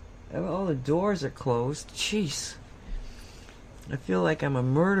 All the doors are closed. Jeez. I feel like I'm a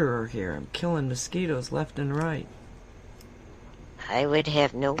murderer here. I'm killing mosquitoes left and right. I would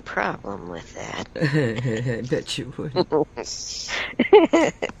have no problem with that. I bet you would.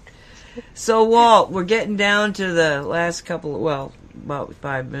 So, Walt, we're getting down to the last couple of, well, about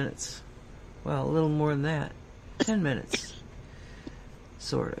 5 minutes. Well, a little more than that. 10 minutes.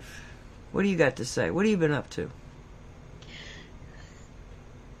 Sort of. What do you got to say? What have you been up to?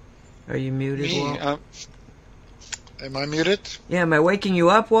 Are you muted, Me? Walt? Am I muted? Yeah, am I waking you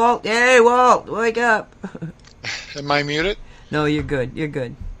up, Walt? Hey, Walt, wake up. Am I muted? No, you're good. You're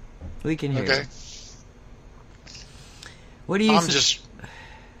good. We can hear Okay. you. What do you I'm just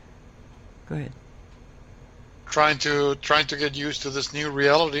Go ahead. trying to get used to this new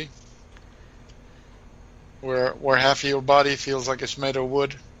reality where half of your body feels like it's made of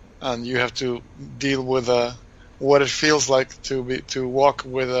wood, and you have to deal with what it feels like to walk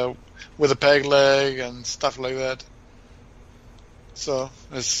with a peg leg and stuff like that. So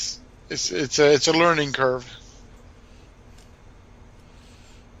it's a learning curve.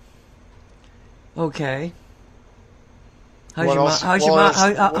 Okay. What else?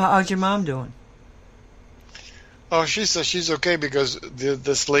 How's your mom doing? Oh, she's okay because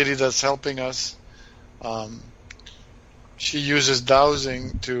this lady that's helping us, she uses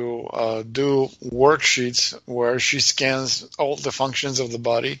dowsing to do worksheets where she scans all the functions of the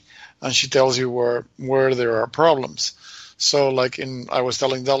body, and she tells you where there are problems. So, I was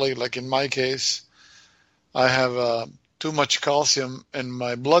telling Dolly, like in my case, I have too much calcium in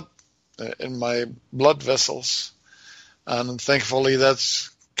my blood vessels, and thankfully that's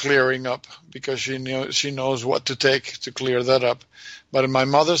clearing up because she knows what to take to clear that up. But in my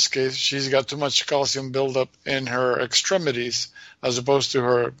mother's case, she's got too much calcium buildup in her extremities as opposed to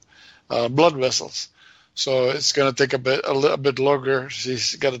her blood vessels. So it's going to take a little bit longer.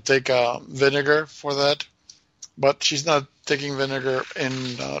 She's got to take vinegar for that, but she's not taking vinegar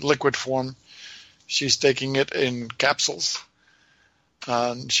in liquid form. She's taking it in capsules.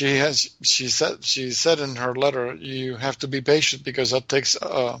 And she said in her letter, you have to be patient because that takes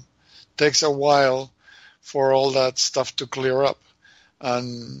a while for all that stuff to clear up,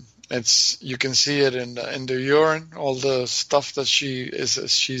 and you can see it in the urine, all the stuff that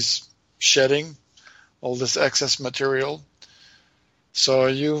she's shedding, all this excess material. So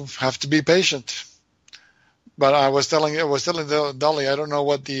you have to be patient. But I was telling Dolly, I don't know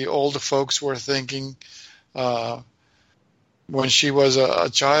what the older folks were thinking. When she was a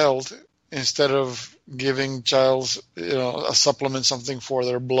child, instead of giving childs, a supplement, something for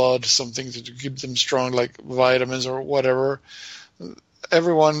their blood, something to keep them strong, like vitamins or whatever,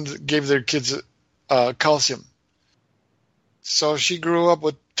 everyone gave their kids calcium. So she grew up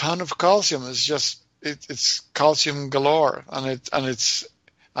with a ton of calcium. It's just it's calcium galore, and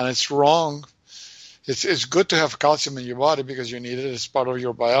it's wrong. It's good to have calcium in your body because you need it. It's part of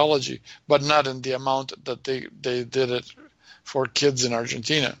your biology, but not in the amount that they did it for kids in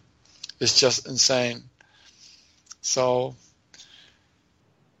Argentina. It's just insane. So,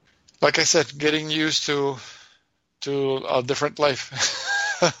 like I said, getting used to a different life.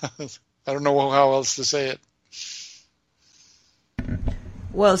 I don't know how else to say it.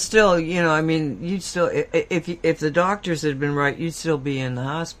 Well, still, you'd still, if the doctors had been right, you'd still be in the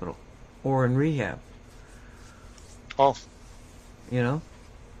hospital or in rehab. Oh,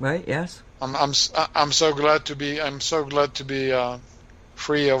 right? Yes. I'm so glad to be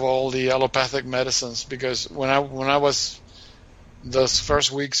free of all the allopathic medicines, because when I was those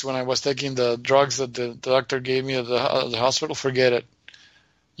first weeks when I was taking the drugs that the doctor gave me at the hospital, forget it.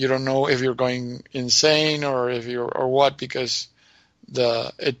 You don't know if you're going insane or what, because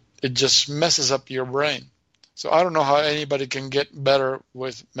it just messes up your brain. So I don't know how anybody can get better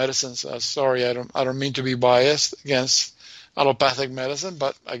with medicines. Sorry, I don't mean to be biased against allopathic medicine,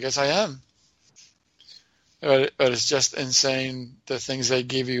 but I guess I am. But it's just insane, the things they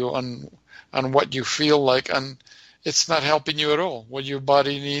give you on what you feel like, and it's not helping you at all. What your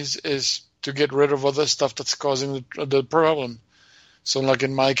body needs is to get rid of other stuff that's causing the problem. So like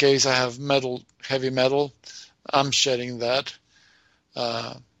in my case, I have heavy metal. I'm shedding that.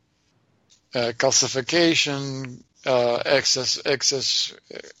 Calcification, excess, excess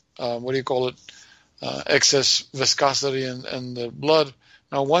viscosity in the blood.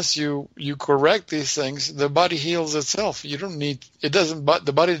 Now, once you correct these things, the body heals itself.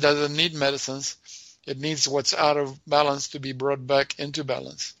 The body doesn't need medicines. It needs what's out of balance to be brought back into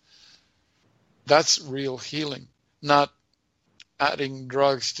balance. That's real healing, not adding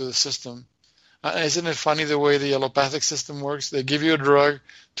drugs to the system. Isn't it funny the way the allopathic system works? They give you a drug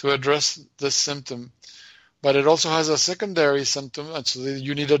to address this symptom, but it also has a secondary symptom, and so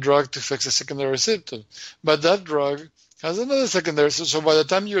you need a drug to fix a secondary symptom. But that drug has another secondary. So by the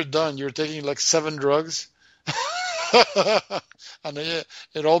time you're done, you're taking like 7 drugs. And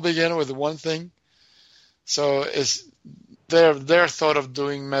it all began with one thing. So it's their thought of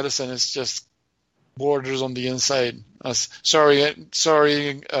doing medicine is just borders on the inside. Sorry,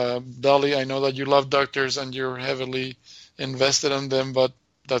 Dolly, I know that you love doctors and you're heavily invested in them, but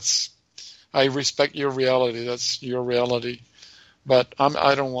I respect your reality. That's your reality. But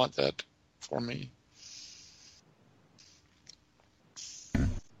I don't want that for me.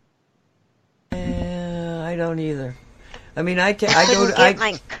 I don't either. I mean, I go to get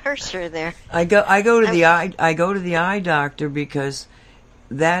my cursor there. I go to the eye doctor because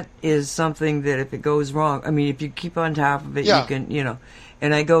that is something that if it goes wrong, I mean, if you keep on top of it, you can,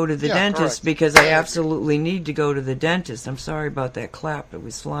 And I go to the dentist because I absolutely need to go to the dentist. I'm sorry about that clap; it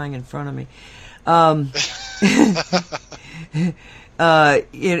was flying in front of me.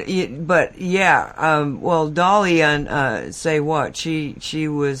 But yeah, well, Dolly on Say What, she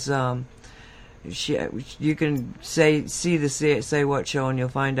was. You can see the Say What show and you'll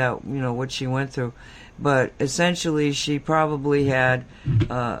find out what she went through, but essentially she probably had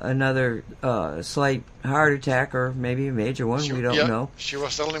another slight heart attack or maybe a major one. We don't know. She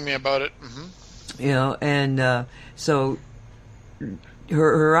was telling me about it. And so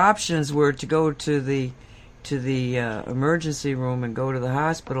her options were to go to the emergency room and go to the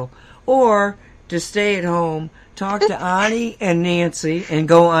hospital, or to stay at home, talk to Ani and Nancy, and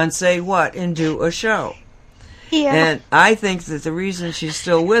go on Say What and do a show. Yeah. And I think that the reason she's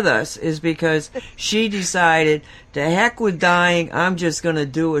still with us is because she decided, to heck with dying, I'm just going to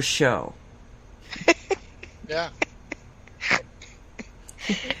do a show. Yeah.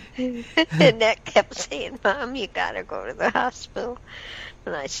 Annette kept saying, Mom, you got to go to the hospital.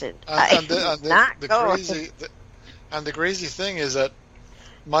 And I said, the crazy thing is that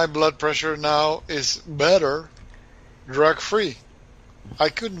my blood pressure now is better, drug-free. I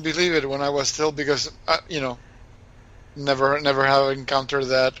couldn't believe it when I was still, because never have encountered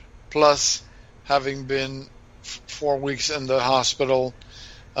that. Plus, having been 4 weeks in the hospital,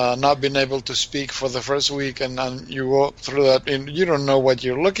 not being able to speak for the first week, and you go through that, and you don't know what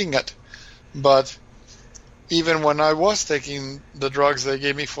you're looking at. But even when I was taking the drugs they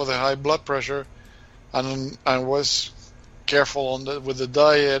gave me for the high blood pressure, and I was careful with the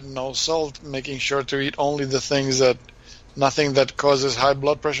diet, no salt, making sure to eat only the things nothing that causes high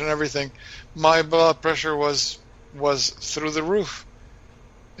blood pressure and everything, my blood pressure was through the roof.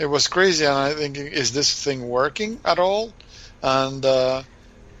 It was crazy, and I thinking, is this thing working at all? And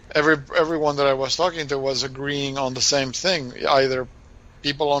everyone that I was talking to was agreeing on the same thing. Either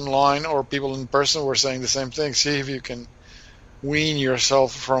people online or people in person were saying the same thing. See if you can wean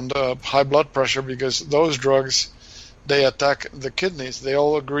yourself from the high blood pressure, because those drugs, they attack the kidneys. They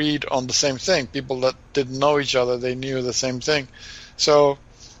all agreed on the same thing. People that didn't know each other, they knew the same thing. So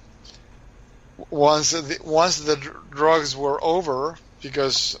once the drugs were over,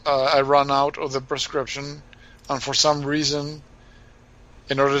 because I ran out of the prescription, and for some reason,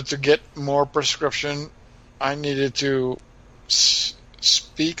 in order to get more prescription, I needed to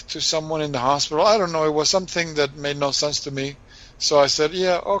speak to someone in the hospital. I don't know. It was something that made no sense to me. So I said,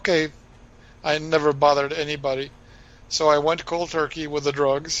 yeah, okay. I never bothered anybody. So I went cold turkey with the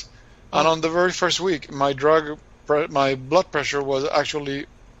drugs, and on the very first week, my blood pressure was actually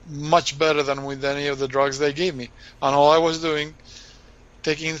much better than with any of the drugs they gave me. And all I was doing,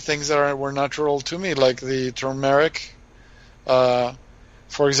 taking things that were natural to me, like the turmeric, for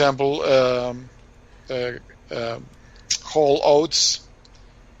example, whole oats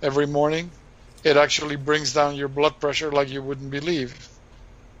every morning. It actually brings down your blood pressure like you wouldn't believe.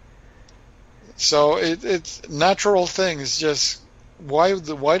 So it's natural things. Just why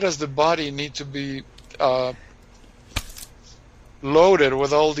does the body need to be loaded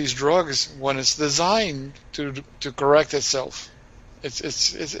with all these drugs when it's designed to correct itself? It's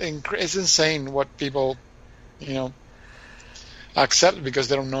insane what people accept because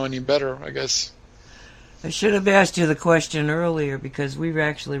they don't know any better, I guess. I should have asked you the question earlier because we've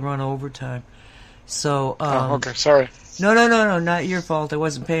actually run overtime. So okay, sorry. No, not your fault. I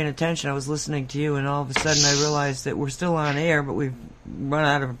wasn't paying attention. I was listening to you, and all of a sudden I realized that we're still on air, but we've run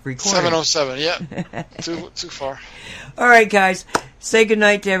out of recording. 7:07, yeah. too far. All right, guys. Say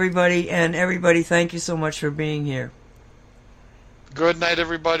goodnight to everybody, and everybody, thank you so much for being here. Good night,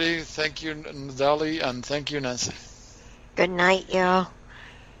 everybody. Thank you, Dolly, and thank you, Nancy. Good night, y'all.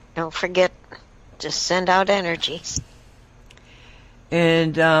 Don't forget to send out energy.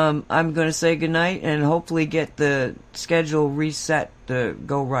 And I'm going to say goodnight and hopefully get the schedule reset to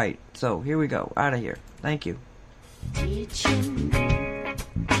go right. So here we go. Out of here. Thank you. Teaching,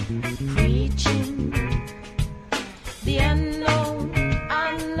 preaching, the unknown,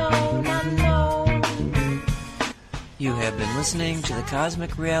 unknown, unknown. You have been listening to the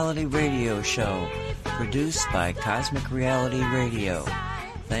Cosmic Reality Radio Show, produced by Cosmic Reality Radio.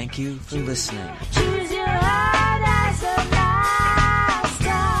 Thank you for listening.